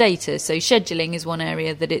got hard data. So scheduling is one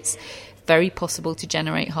area that it's very possible to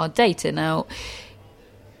generate hard data. Now,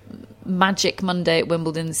 Magic Monday at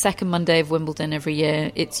Wimbledon, the second Monday of Wimbledon every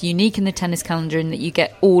year, it's unique in the tennis calendar in that you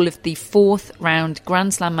get all of the fourth round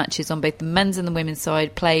Grand Slam matches on both the men's and the women's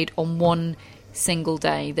side played on one single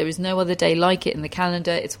day. There is no other day like it in the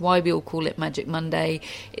calendar. It's why we all call it Magic Monday.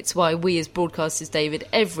 It's why we as broadcasters, David,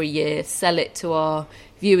 every year sell it to our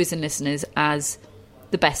viewers and listeners as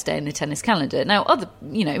the best day in the tennis calendar. Now, other,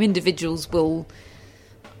 individuals will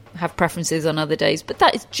have preferences on other days, but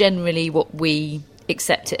that is generally what we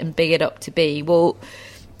accept it and big it up to be. Well,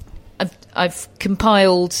 I've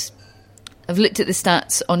looked at the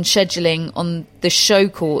stats on scheduling on the show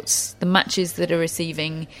courts, the matches that are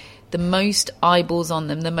receiving the most eyeballs on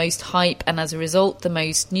them, the most hype, and as a result, the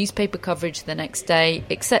most newspaper coverage the next day,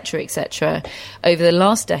 etc., etc. Over the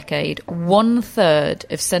last decade, 1/3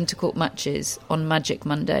 of centre court matches on Magic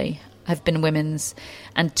Monday have been women's,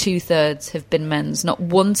 and 2/3 have been men's. Not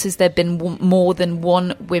once has there been more than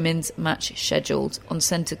one women's match scheduled on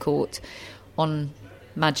centre court on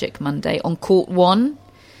Magic Monday. On court 1,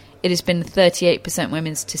 it has been 38%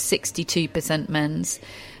 women's to 62% men's.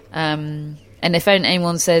 And if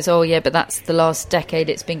anyone says, oh, yeah, but that's the last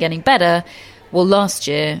decade, it's been getting better. Well, last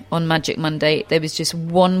year on Magic Monday, there was just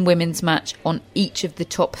one women's match on each of the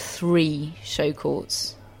top 3 show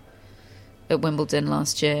courts at Wimbledon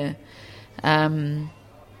last year. And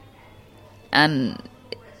I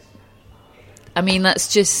mean,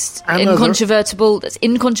 that's just incontrovertible. That's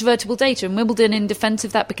incontrovertible data. And Wimbledon, in defence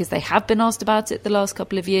of that, because they have been asked about it the last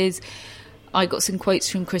couple of years, I got some quotes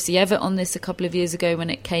from Chrissy Evert on this a couple of years ago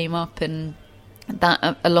when it came up, and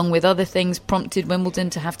that, along with other things, prompted Wimbledon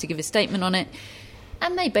to have to give a statement on it.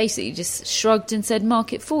 And they basically just shrugged and said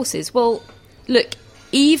market forces. Well, look,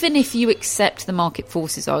 even if you accept the market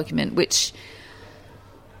forces argument, which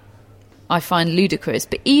I find ludicrous,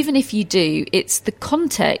 but even if you do, it's the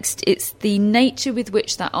context, it's the nature with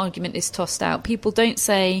which that argument is tossed out. People don't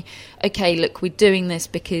say, okay, look, we're doing this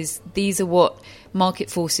because these are what market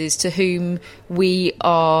forces to whom we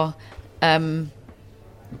are at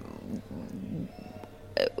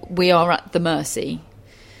the mercy.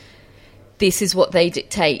 This is what they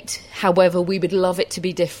dictate. However, we would love it to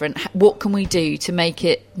be different. What can we do to make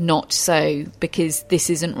it not so? Because this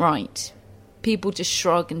isn't right. People just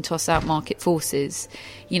shrug and toss out market forces.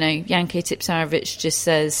 You know, Janko Tipsarevic just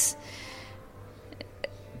says,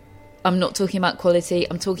 I'm not talking about quality,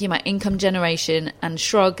 I'm talking about income generation, and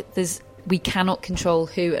shrug. We cannot control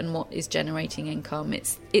who and what is generating income.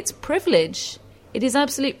 It's privilege. It is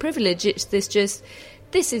absolute privilege. It's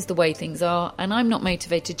this is the way things are, and I'm not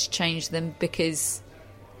motivated to change them because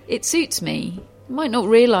it suits me. You might not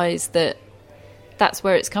realise that that's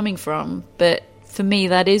where it's coming from, but for me,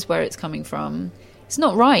 that is where it's coming from. It's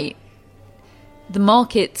not right. The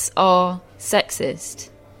markets are sexist,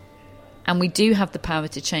 and we do have the power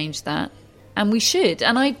to change that, and we should.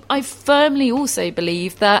 And I firmly also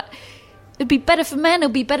believe that it'd be better for men,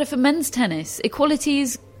 it'll be better for men's tennis. Equality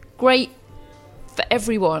is great for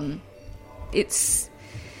everyone. It's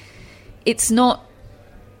not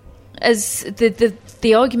as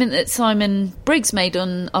the argument that Simon Briggs made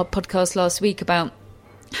on our podcast last week about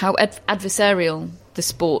how adversarial the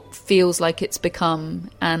sport feels like it's become,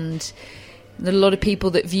 and there are a lot of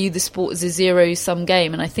people that view the sport as a zero-sum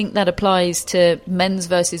game, and I think that applies to men's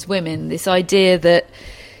versus women. This idea that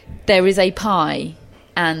there is a pie,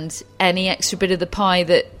 and any extra bit of the pie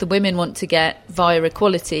that the women want to get via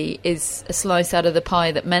equality is a slice out of the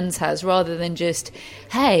pie that men's has, rather than just,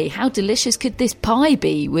 hey, how delicious could this pie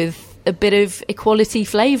be with a bit of equality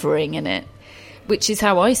flavouring in it, which is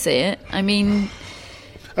how I see it. I mean,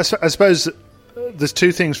 I suppose there's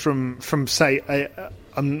two things from say,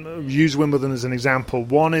 use Wimbledon as an example.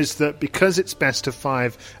 One is that because it's best of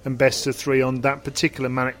 5 and best of 3 on that particular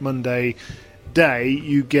Manic Monday day,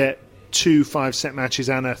 you get 2 5-set matches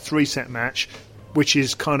and a 3-set match, which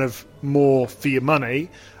is kind of more for your money.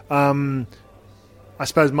 I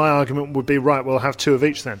suppose my argument would be, right, we'll have 2 of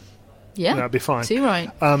each then. Yeah, that'd be fine. Too right.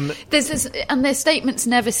 And their statements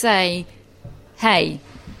never say, hey,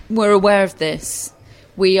 we're aware of this.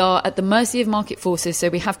 We are at the mercy of market forces, so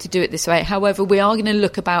we have to do it this way. However, we are going to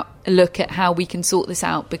look at how we can sort this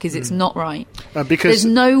out, because it's not right. Because there's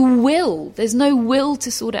no will. There's no will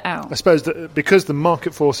to sort it out. I suppose that because the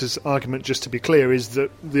market forces argument, just to be clear, is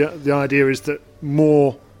that the idea is that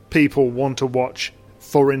more people want to watch,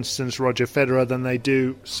 for instance, Roger Federer than they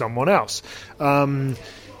do someone else.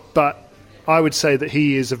 But I would say that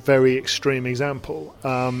he is a very extreme example,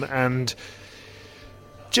 and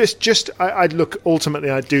I'd look. Ultimately,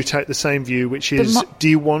 I do take the same view, which is: do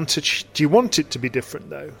you want it to be different,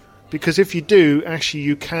 though? Because if you do, actually,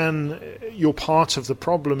 you're part of the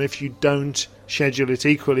problem if you don't schedule it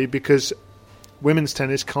equally. Because women's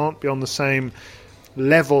tennis can't be on the same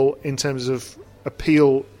level in terms of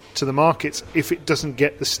appeal to the markets if it doesn't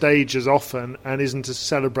get the stage as often and isn't as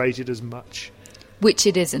celebrated as much. Which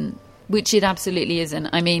it isn't. Which it absolutely isn't.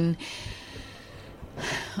 I mean,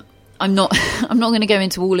 I'm not going to go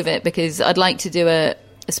into all of it because I'd like to do a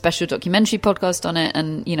special documentary podcast on it,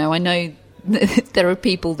 and I know there are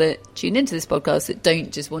people that tune into this podcast that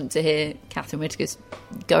don't just want to hear Catherine Whitaker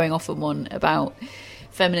going off on one about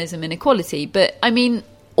feminism and equality. But, I mean,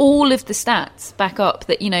 all of the stats back up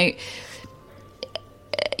that, a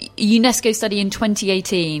UNESCO study in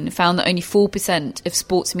 2018 found that only 4% of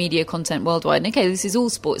sports media content worldwide, and okay, this is all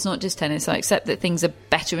sports, not just tennis, I accept that things are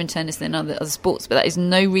better in tennis than other sports, but that is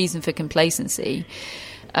no reason for complacency.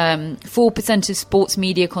 4% of sports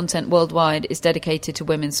media content worldwide is dedicated to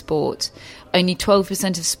women's sport. Only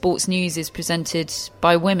 12% of sports news is presented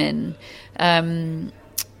by women.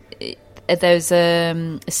 There's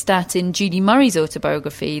a stat in Judy Murray's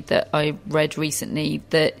autobiography that I read recently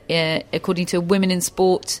that, according to Women in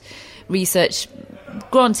Sport research,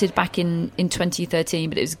 granted back in 2013,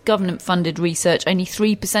 but it was government-funded research, only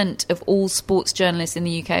 3% of all sports journalists in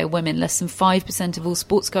the UK are women, less than 5% of all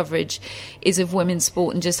sports coverage is of women's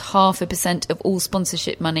sport, and just 0.5% of all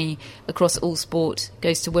sponsorship money across all sport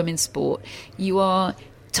goes to women's sport. You are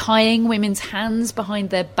tying women's hands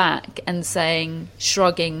behind their back and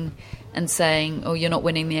shrugging and saying, oh, you're not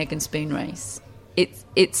winning the egg and spoon race.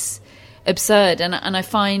 It's absurd. And I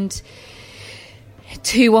find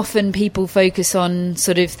too often people focus on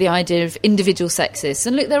sort of the idea of individual sexists.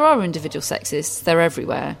 And look, there are individual sexists. They're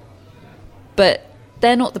everywhere. But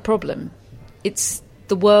they're not the problem. It's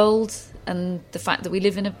the world and the fact that we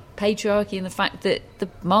live in a patriarchy and the fact that the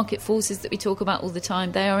market forces that we talk about all the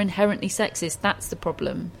time, they are inherently sexist. That's the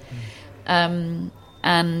problem. And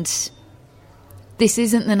this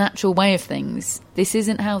isn't the natural way of things. This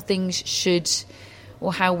isn't how things should,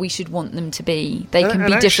 or how we should want them to be. They can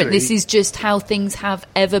be different. This is just how things have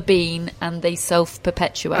ever been, and they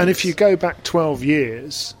self-perpetuate. And if you go back 12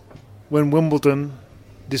 years, when Wimbledon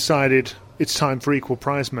decided it's time for equal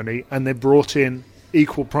prize money, and they brought in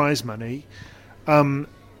equal prize money,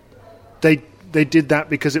 they did that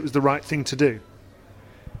because it was the right thing to do.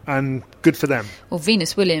 And good for them. Well,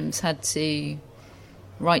 Venus Williams had to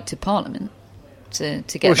write to Parliament to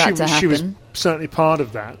get that to happen. She was certainly part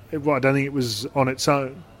of that. Well, I don't think it was on its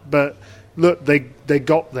own. But look, they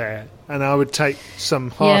got there, and I would take some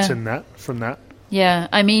heart in that from that. Yeah,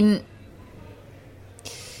 I mean,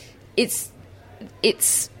 it's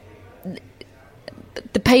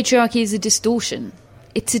the patriarchy is a distortion.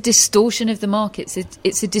 It's a distortion of the markets.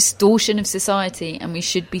 It's a distortion of society, and we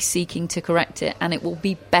should be seeking to correct it, and it will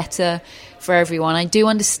be better for everyone. I do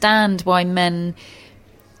understand why men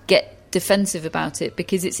get defensive about it,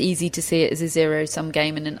 because it's easy to see it as a zero-sum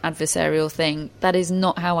game and an adversarial thing. That is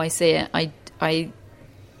not how I see it. I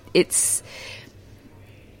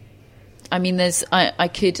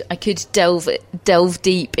could delve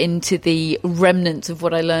deep into the remnants of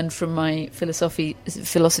what I learned from my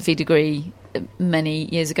philosophy degree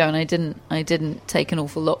many years ago, and I didn't take an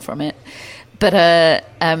awful lot from it. But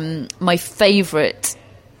my favourite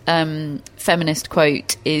feminist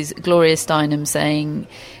quote is Gloria Steinem saying,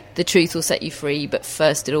 "The truth will set you free, but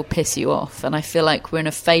first it'll piss you off." And I feel like we're in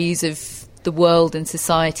a phase of the world and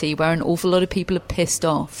society where an awful lot of people are pissed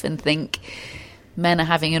off and think men are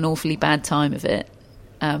having an awfully bad time of it.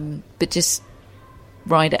 But just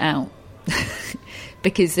ride it out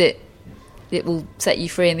because it will set you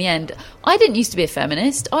free in the end. I didn't used to be a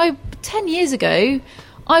feminist. 10 years ago,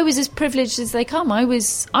 I was as privileged as they come. I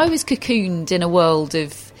was cocooned in a world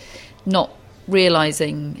of not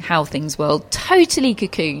realising how things were. Totally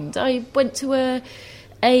cocooned. I went to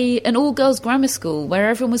an all-girls grammar school where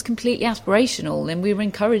everyone was completely aspirational and we were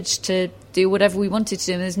encouraged to do whatever we wanted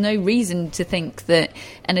to, and there's no reason to think that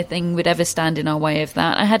anything would ever stand in our way of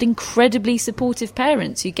that. I had incredibly supportive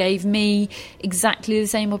parents who gave me exactly the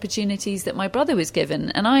same opportunities that my brother was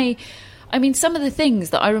given. And I mean, some of the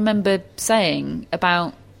things that I remember saying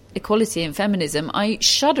about equality and feminism, I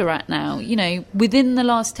shudder at now. You know, within the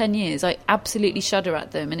last 10 years, I absolutely shudder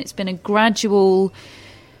at them. And it's been a gradual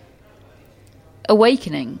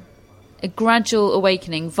awakening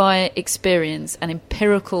via experience and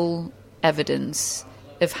empirical evidence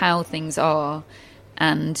of how things are.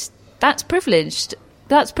 And that's privileged.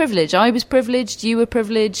 I was privileged, you were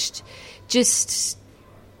privileged. Just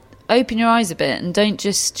open your eyes a bit and don't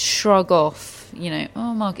just shrug off,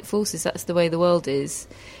 market forces, that's the way the world is.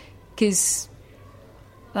 Because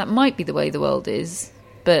that might be the way the world is,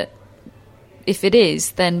 but if it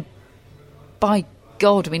is, then by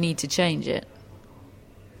God, we need to change it.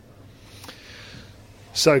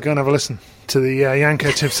 So go and have a listen to the Janko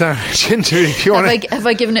Tipsarevic interview if you want. Have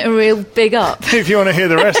I given it a real big up? If you want to hear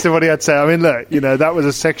the rest of what he had to say. I mean, look, that was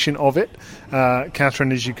a section of it.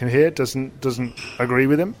 Catherine, as you can hear, doesn't agree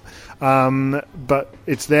with him. But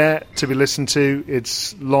it's there to be listened to.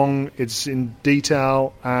 It's long, it's in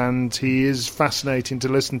detail, and he is fascinating to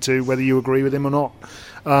listen to, whether you agree with him or not.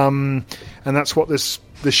 And that's what this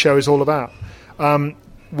show is all about.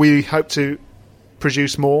 We hope to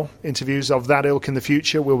produce more interviews of that ilk in the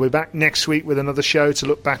future. We'll be back next week with another show to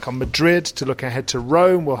look back on Madrid, to look ahead to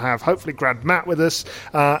Rome. We'll have hopefully Grad Matt with us,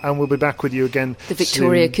 and we'll be back with you again. The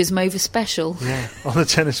Victoria soon. Kuzmova special. Yeah, on the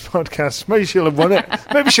Tennis Podcast. Maybe she'll have won it.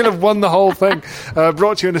 Maybe she'll have won the whole thing.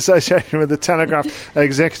 Brought to you in association with The Telegraph,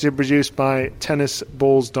 executive produced by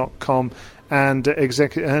tennisballs.com. And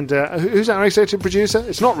who's our executive producer?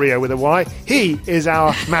 It's not Rio with a Y. He is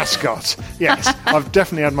our mascot. Yes, I've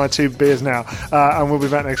definitely had my 2 beers now. And we'll be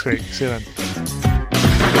back next week. See you then.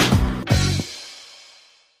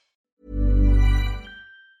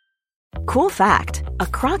 Cool fact, a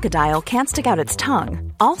crocodile can't stick out its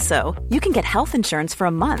tongue. Also, you can get health insurance for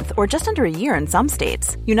a month or just under a year in some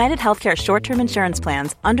states. United Healthcare short-term insurance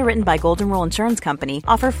plans, underwritten by Golden Rule Insurance Company,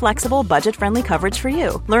 offer flexible, budget-friendly coverage for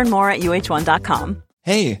you. Learn more at UH1.com.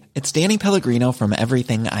 Hey, it's Danny Pellegrino from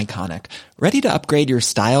Everything Iconic. Ready to upgrade your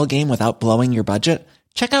style game without blowing your budget?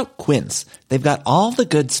 Check out Quince. They've got all the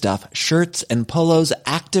good stuff, shirts and polos,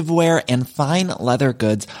 activewear, and fine leather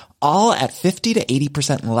goods, all at 50 to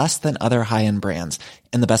 80% less than other high-end brands.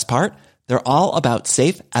 And the best part? They're all about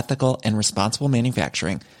safe, ethical, and responsible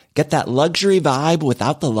manufacturing. Get that luxury vibe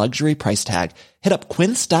without the luxury price tag. Hit up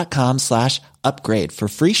quince.com/upgrade for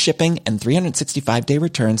free shipping and 365-day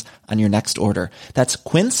returns on your next order. That's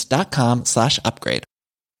quince.com/upgrade.